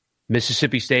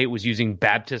Mississippi State was using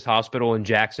Baptist Hospital in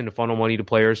Jackson to funnel money to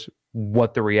players,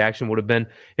 what the reaction would have been?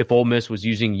 If Ole Miss was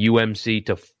using UMC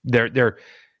to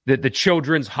the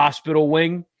children's hospital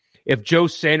wing, if Joe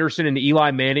Sanderson and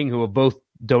Eli Manning, who have both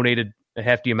donated a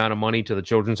hefty amount of money to the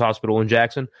Children's Hospital in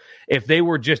Jackson, if they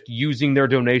were just using their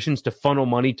donations to funnel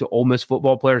money to Ole Miss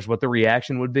football players, what the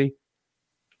reaction would be?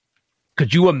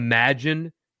 Could you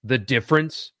imagine the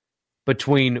difference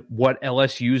between what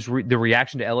the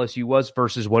reaction to LSU was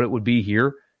versus what it would be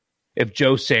here if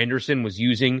Joe Sanderson was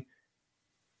using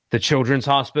the Children's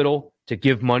Hospital to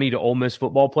give money to Ole Miss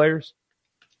football players?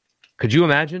 Could you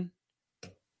imagine?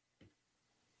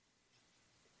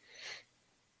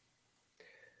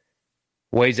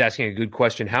 Wade's asking a good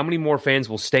question. How many more fans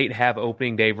will State have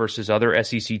opening day versus other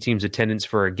SEC teams' attendance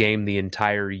for a game the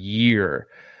entire year?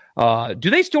 Do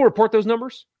they still report those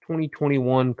numbers?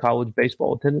 2021 college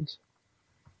baseball attendance?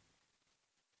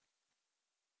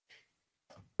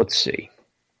 Let's see.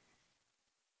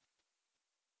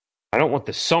 I don't want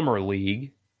the summer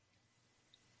league.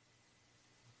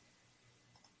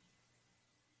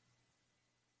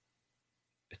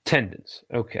 Attendance.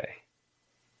 Okay.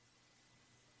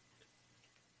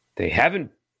 They haven't.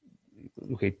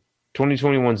 Okay.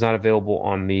 2021 is not available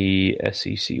on the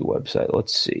SEC website.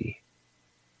 Let's see.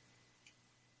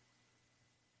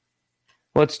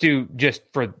 Let's do just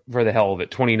for the hell of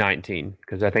it, 2019,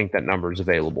 because I think that number is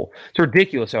available. It's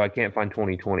ridiculous how I can't find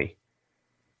 2020.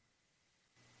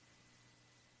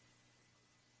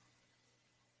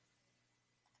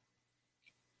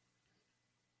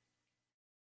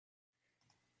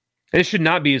 It should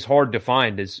not be as hard to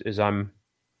find as I'm.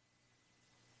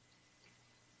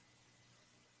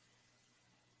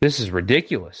 This is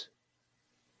ridiculous.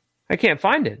 I can't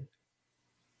find it.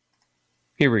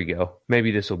 Here we go.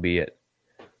 Maybe this will be it.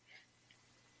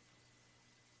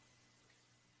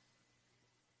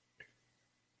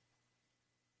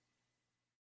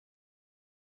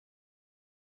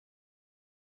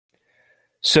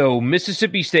 So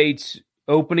Mississippi State's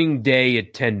opening day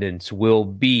attendance will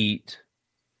beat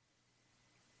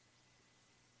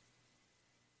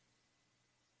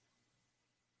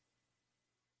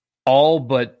all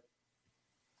but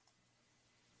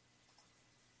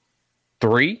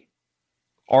 3: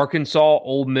 Arkansas,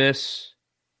 Ole Miss,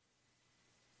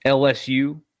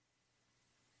 LSU.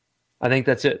 I think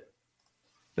that's it.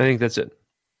 I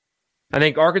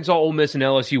think Arkansas, Ole Miss, and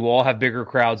LSU will all have bigger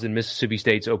crowds than Mississippi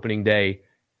State's opening day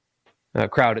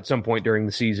crowd at some point during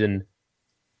the season,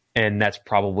 and that's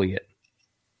probably it.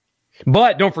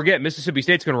 But don't forget, Mississippi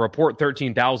State's going to report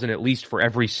 13,000 at least for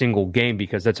every single game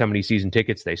because that's how many season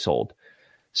tickets they sold.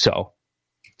 So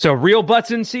real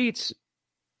butts in seats,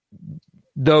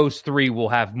 those 3 will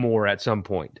have more at some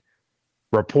point.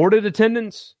 Reported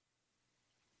attendance,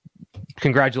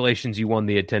 congratulations, you won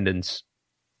the attendance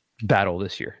battle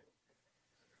this year.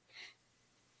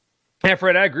 Yeah,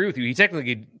 Fred, I agree with you. He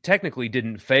technically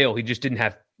didn't fail. He just didn't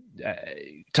have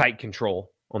tight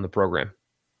control on the program.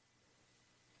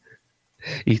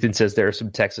 Ethan says there are some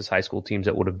Texas high school teams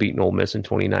that would have beaten Ole Miss in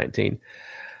 2019.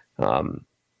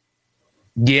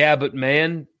 Yeah, but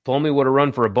man, Plumlee would have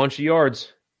run for a bunch of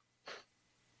yards.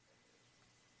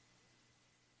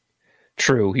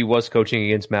 True, he was coaching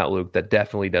against Matt Luke. That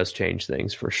definitely does change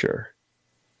things for sure.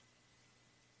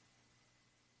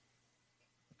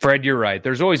 Fred, you're right.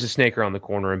 There's always a snake around the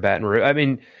corner in Baton Rouge. I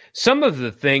mean, some of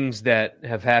the things that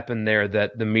have happened there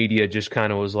that the media just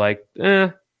kind of was like,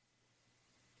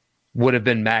 would have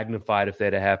been magnified if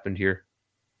they'd have happened here.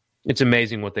 It's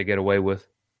amazing what they get away with.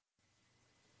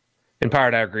 And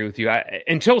Pirate, I agree with you.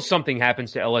 Until something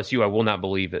happens to LSU, I will not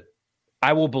believe it.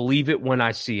 I will believe it when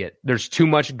I see it. There's too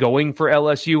much going for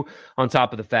LSU on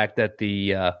top of the fact that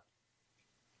the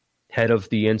head of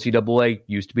the NCAA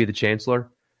used to be the chancellor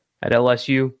at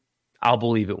LSU. I'll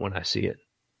believe it when I see it.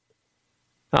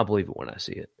 I'll believe it when I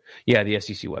see it. Yeah, the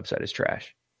SEC website is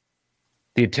trash.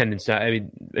 The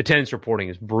attendance reporting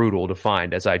is brutal to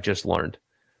find, as I just learned.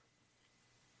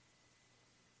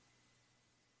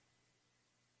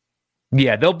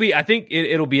 Yeah, I think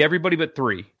it'll be everybody but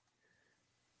 3.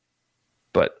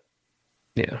 But,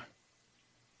 yeah.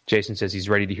 Jason says he's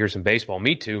ready to hear some baseball.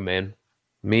 Me too, man.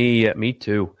 Me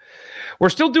too. We're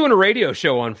still doing a radio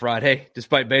show on Friday,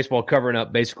 despite baseball covering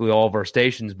up basically all of our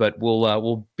stations, but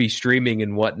we'll be streaming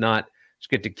and whatnot. Just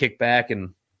get to kick back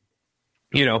and,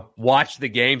 watch the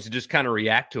games and just kind of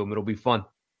react to them. It'll be fun.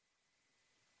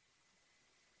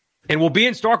 And we'll be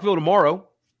in Starkville tomorrow.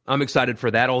 I'm excited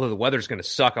for that, although the weather's going to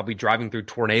suck. I'll be driving through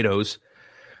tornadoes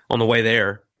on the way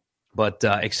there. But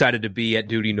excited to be at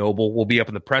Dudy Noble. We'll be up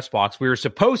in the press box. We were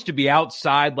supposed to be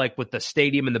outside, like with the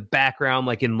stadium in the background,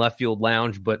 like in left field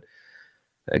lounge. But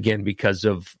again, because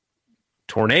of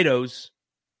tornadoes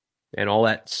and all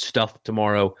that stuff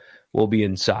tomorrow, we'll be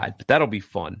inside. But that'll be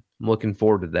fun. I'm looking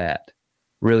forward to that.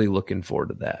 Really looking forward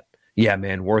to that. Yeah,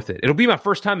 man, worth it. It'll be my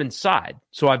first time inside.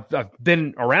 So I've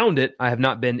been around it. I have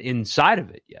not been inside of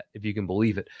it yet, if you can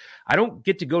believe it. I don't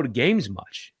get to go to games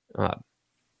much. I'm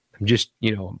just,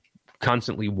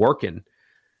 constantly working.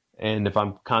 And if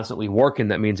I'm constantly working,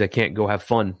 that means I can't go have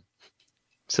fun.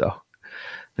 So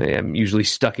I'm usually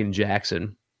stuck in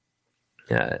Jackson,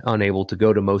 unable to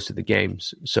go to most of the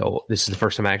games. So this is the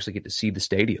first time I actually get to see the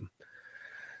stadium.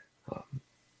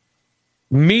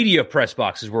 Media press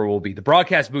box is where we'll be. The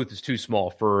broadcast booth is too small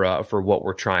for what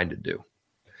we're trying to do.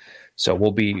 So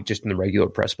we'll be just in the regular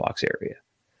press box area.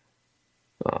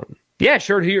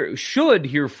 Should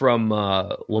hear from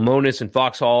Lamonis and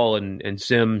Foxhall and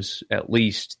Sims at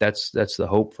least. That's the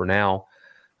hope for now.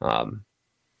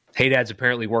 Haydad's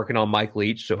apparently working on Mike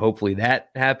Leach, so hopefully that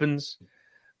happens.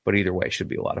 But either way, should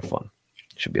be a lot of fun.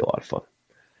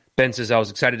 Ben says, I was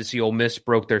excited to see Ole Miss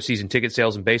broke their season ticket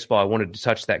sales in baseball. I wanted to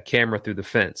touch that camera through the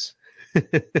fence.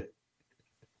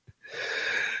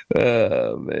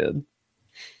 Oh,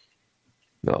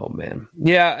 man.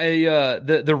 Yeah,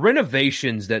 the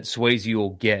renovations that Swayze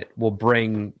will get will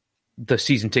bring the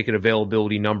season ticket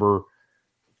availability number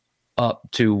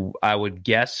up to, I would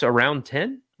guess, around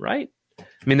 10, right? I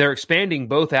mean, they're expanding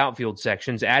both outfield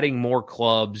sections, adding more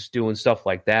clubs, doing stuff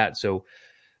like that. So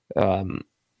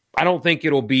I don't think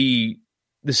it'll be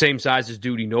the same size as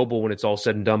Dudy Noble when it's all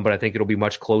said and done, but I think it'll be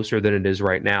much closer than it is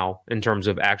right now in terms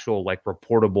of actual,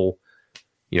 reportable,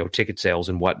 ticket sales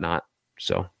and whatnot.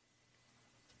 So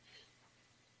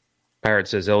Pirate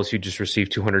says LSU just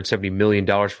received $270 million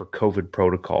for COVID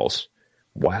protocols.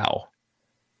 Wow.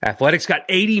 Athletics got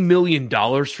 $80 million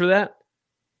for that?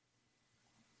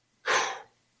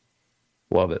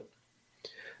 Love it.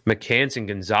 McCants and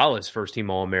Gonzalez, first-team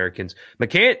All-Americans.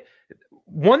 McCants,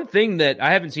 one thing that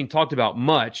I haven't seen talked about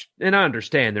much, and I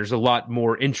understand there's a lot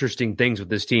more interesting things with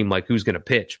this team, like who's going to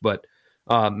pitch, but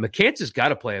McCants has got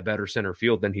to play a better center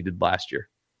field than he did last year.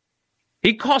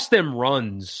 He cost them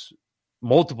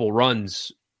multiple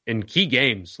runs in key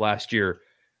games last year.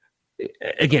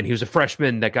 Again, he was a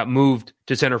freshman that got moved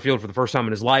to center field for the first time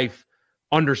in his life.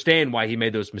 Understand why he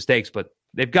made those mistakes, but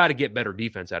they've got to get better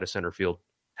defense out of center field.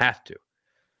 Have to.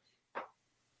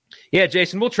 Yeah,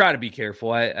 Jason, we'll try to be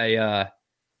careful.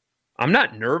 I'm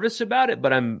not nervous about it,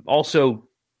 but I'm also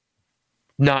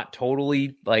not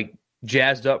totally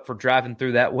jazzed up for driving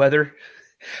through that weather.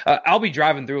 I'll be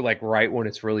driving through right when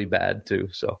it's really bad too.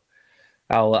 So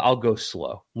I'll go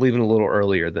slow, leaving a little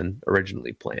earlier than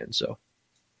originally planned. So,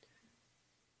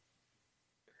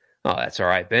 oh, that's all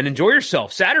right, Ben. Enjoy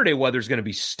yourself. Saturday weather's going to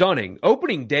be stunning.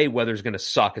 Opening day weather's going to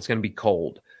suck. It's going to be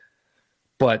cold.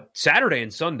 But Saturday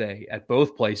and Sunday at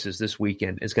both places this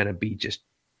weekend is going to be just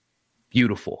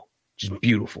beautiful. Just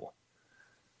beautiful.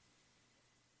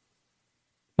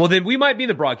 Well, then we might be in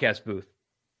the broadcast booth.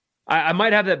 I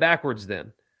might have that backwards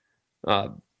then.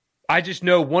 I just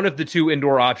know one of the two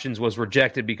indoor options was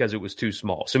rejected because it was too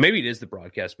small. So maybe it is the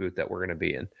broadcast booth that we're going to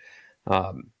be in.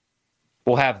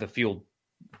 We'll have the field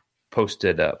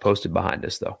posted behind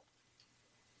us, though.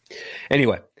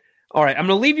 Anyway, all right, I'm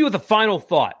going to leave you with a final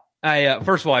thought.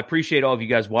 First of all, I appreciate all of you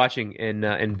guys watching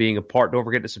and being a part. Don't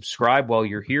forget to subscribe while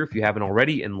you're here if you haven't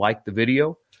already, and like the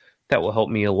video. That will help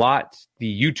me a lot.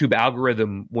 The YouTube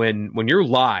algorithm, when you're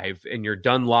live and you're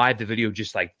done live, the video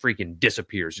just freaking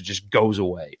disappears. It just goes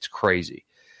away. It's crazy.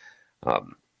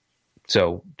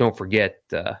 So don't forget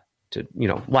to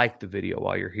like the video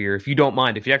while you're here. If you don't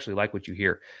mind, if you actually like what you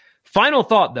hear. Final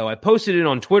thought, though, I posted it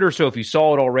on Twitter, so if you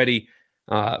saw it already,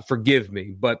 forgive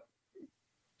me. But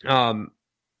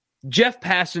Jeff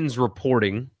Passan's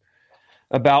reporting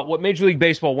about what Major League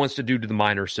Baseball wants to do to the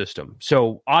minor system.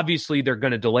 So obviously they're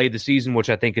going to delay the season, which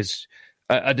I think is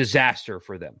a disaster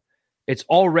for them. It's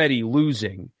already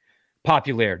losing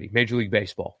popularity, Major League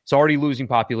Baseball. It's already losing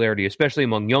popularity, especially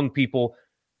among young people.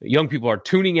 Young people are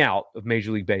tuning out of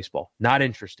Major League Baseball. Not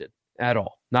interested at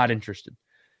all. Not interested.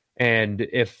 And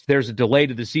if there's a delay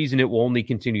to the season, it will only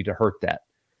continue to hurt that.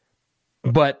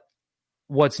 But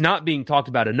what's not being talked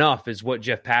about enough is what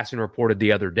Jeff Passan reported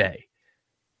the other day,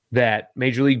 that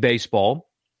Major League Baseball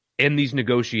in these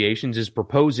negotiations is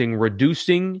proposing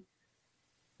reducing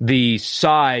the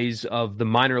size of the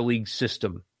minor league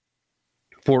system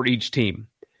for each team,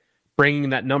 bringing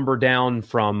that number down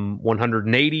from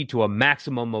 180 to a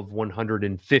maximum of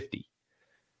 150,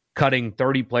 cutting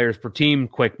 30 players per team.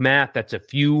 Quick math, that's a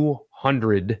few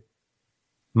hundred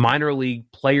minor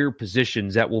league player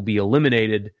positions that will be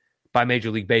eliminated by Major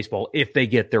League Baseball if they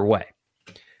get their way.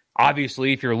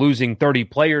 Obviously, if you're losing 30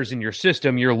 players in your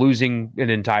system, you're losing an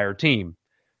entire team.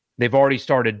 They've already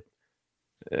started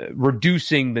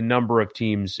reducing the number of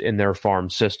teams in their farm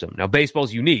system. Now,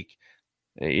 baseball's unique.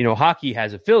 Hockey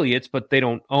has affiliates, but they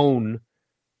don't own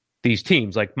these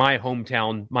teams. Like my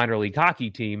hometown minor league hockey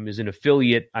team is an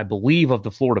affiliate, I believe, of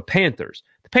the Florida Panthers.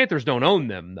 The Panthers don't own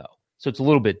them, though, so it's a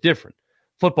little bit different.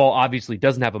 Football obviously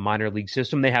doesn't have a minor league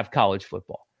system. They have college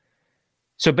football.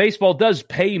 So baseball does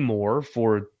pay more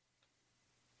for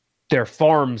their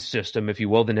farm system, if you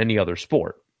will, than any other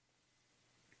sport.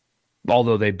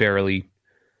 Although they barely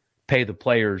pay the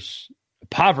players a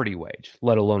poverty wage,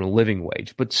 let alone a living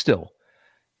wage. But still,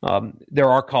 there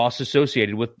are costs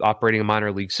associated with operating a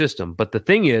minor league system. But the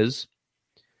thing is,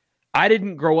 I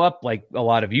didn't grow up like a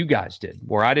lot of you guys did,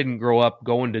 where I didn't grow up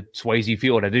going to Swayze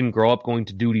Field. I didn't grow up going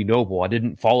to Dudy Noble. I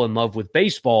didn't fall in love with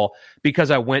baseball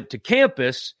because I went to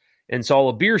campus and saw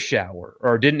a beer shower,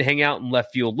 or didn't hang out in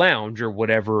left field lounge or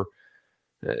whatever,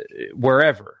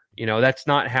 wherever. That's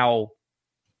not how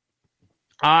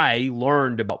I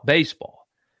learned about baseball.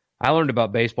 I learned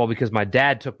about baseball because my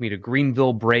dad took me to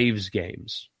Greenville Braves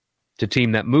games. It's a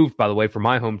team that moved, by the way, from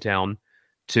my hometown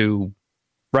to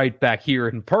right back here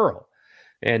in Pearl.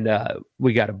 And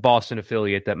we got a Boston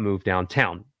affiliate that moved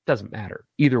downtown. Doesn't matter.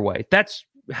 Either way, that's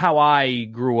how I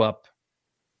grew up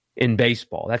in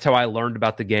baseball. That's how I learned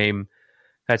about the game.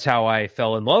 That's how I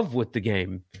fell in love with the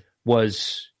game,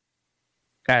 was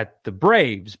at the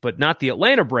Braves, but not the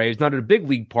Atlanta Braves, not at a big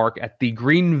league park, at the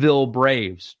Greenville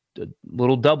Braves, a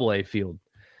little double-A field.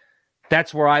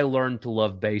 That's where I learned to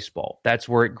love baseball. That's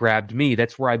where it grabbed me.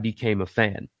 That's where I became a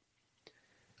fan.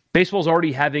 Baseball's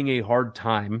already having a hard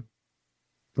time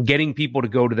getting people to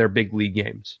go to their big league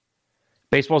games.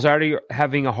 Baseball's already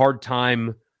having a hard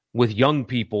time with young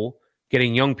people,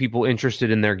 getting young people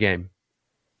interested in their game.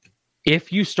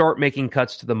 If you start making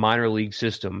cuts to the minor league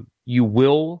system, you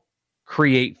will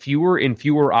create fewer and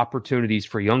fewer opportunities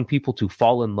for young people to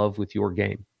fall in love with your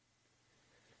game.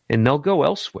 And they'll go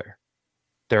elsewhere.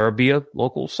 There will be a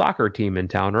local soccer team in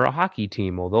town or a hockey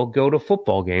team, or they'll go to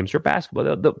football games or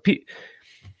basketball.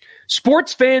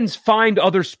 Sports fans find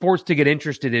other sports to get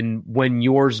interested in when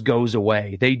yours goes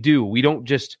away. They do. We don't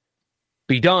just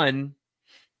be done.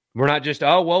 We're not just,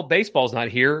 baseball's not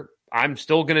here. I'm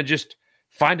still going to just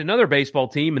find another baseball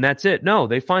team and that's it. No,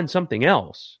 they find something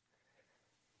else.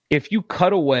 If you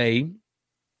cut away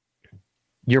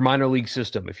your minor league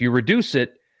system, if you reduce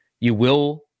it, you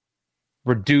will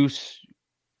reduce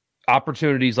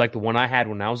opportunities like the one I had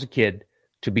when I was a kid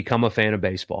to become a fan of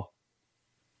baseball.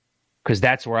 Because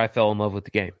that's where I fell in love with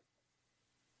the game.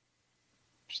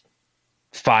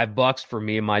 $5 for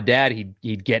me and my dad.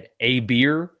 He'd get a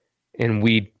beer and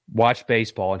we'd watch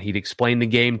baseball, and he'd explain the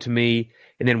game to me,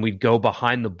 and then we'd go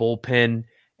behind the bullpen,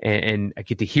 and I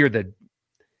get to hear the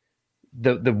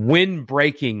wind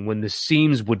breaking when the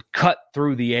seams would cut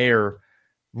through the air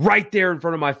right there in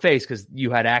front of my face, because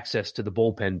you had access to the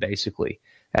bullpen basically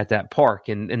at that park,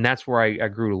 and that's where I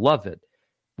grew to love it.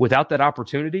 Without that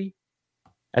opportunity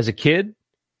as a kid,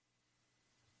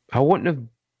 I wouldn't have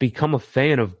become a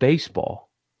fan of baseball.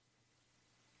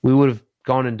 We would have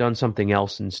gone and done something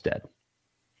else instead.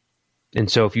 And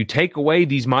so if you take away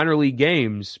these minor league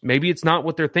games, maybe it's not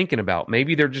what they're thinking about.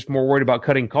 Maybe they're just more worried about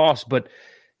cutting costs, but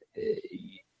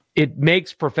it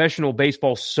makes professional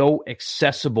baseball so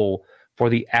accessible for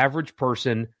the average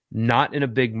person not in a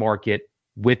big market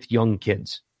with young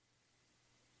kids.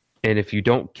 And if you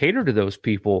don't cater to those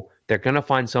people, they're going to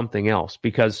find something else.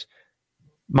 Because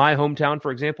my hometown,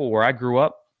 for example, where I grew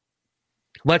up,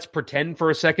 Let's pretend for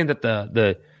a second that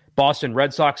the Boston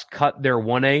Red Sox cut their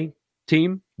 1A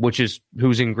team, which is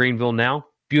who's in Greenville now.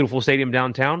 Beautiful stadium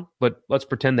downtown, but let's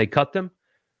pretend they cut them.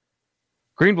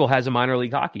 Greenville has a minor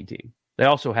league hockey team. They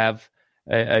also have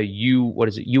a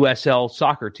USL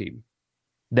soccer team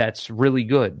that's really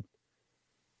good.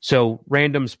 So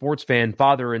random sports fan,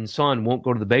 father and son, won't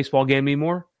go to the baseball game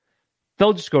anymore.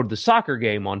 They'll just go to the soccer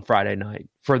game on Friday night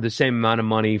for the same amount of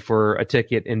money for a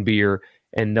ticket and beer,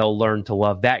 and they'll learn to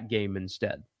love that game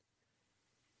instead.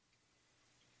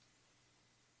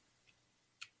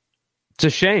 It's a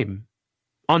shame.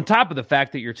 On top of the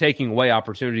fact that you're taking away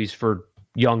opportunities for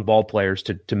young ball players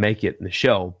to make it in the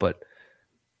show, but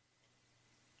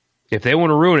if they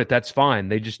want to ruin it, that's fine.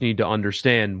 They just need to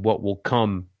understand what will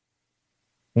come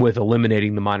with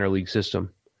eliminating the minor league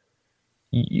system.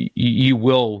 You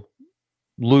will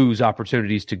lose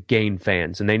opportunities to gain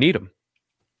fans, and they need them.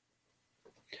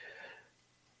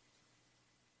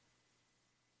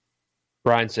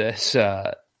 Brian says,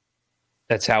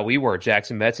 that's how we were.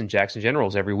 Jackson Mets and Jackson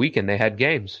Generals every weekend. They had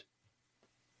games.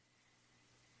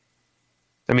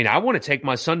 I mean, I want to take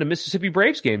my son to Mississippi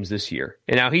Braves games this year.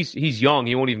 And now he's young.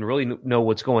 He won't even really know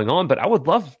what's going on. But I would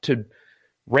love to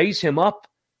raise him up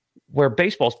where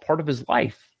baseball is part of his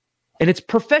life. And it's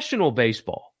professional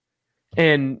baseball.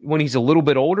 And when he's a little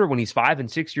bit older, when he's 5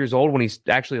 and 6 years old, when he's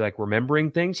actually like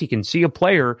remembering things, he can see a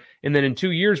player. And then in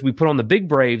 2 years, we put on the big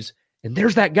Braves, and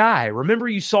there's that guy. Remember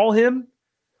you saw him?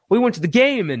 We went to the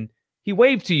game, and he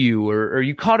waved to you, or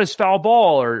you caught his foul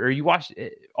ball, or you watched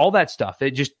all that stuff.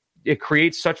 It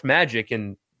creates such magic,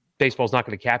 and baseball's not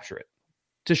going to capture it.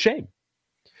 It's a shame.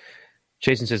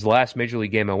 Jason says, the last Major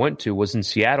League game I went to was in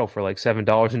Seattle for like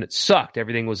 $7, and it sucked.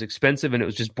 Everything was expensive, and it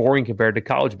was just boring compared to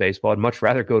college baseball. I'd much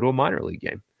rather go to a minor league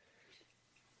game.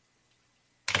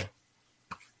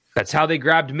 That's how they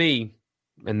grabbed me,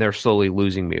 and they're slowly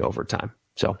losing me over time.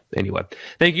 So anyway,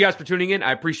 thank you guys for tuning in.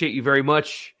 I appreciate you very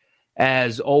much.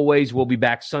 As always, we'll be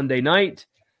back Sunday night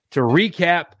to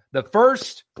recap the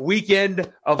first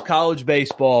weekend of college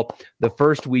baseball.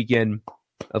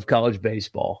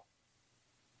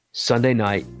 Sunday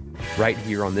night, right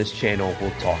here on this channel.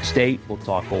 We'll talk state, we'll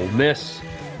talk Ole Miss,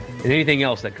 and anything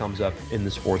else that comes up in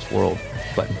the sports world.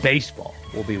 But baseball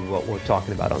will be what we're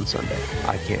talking about on Sunday.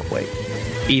 I can't wait.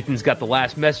 Ethan's got the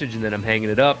last message, and then I'm hanging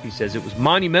it up. He says, it was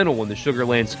monumental when the Sugar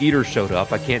Land Skeeters showed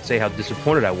up. I can't say how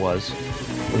disappointed I was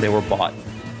when they were bought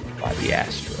by the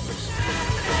Astros.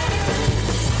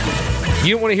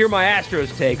 You don't want to hear my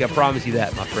Astros take. I promise you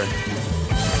that, my friend.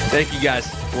 Thank you,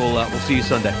 guys. We'll see you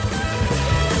Sunday.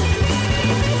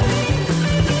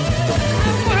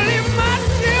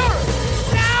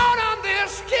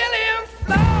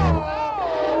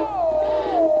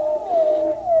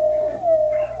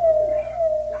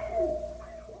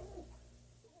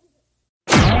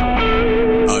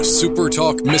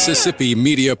 SuperTalk Mississippi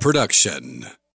Media Production.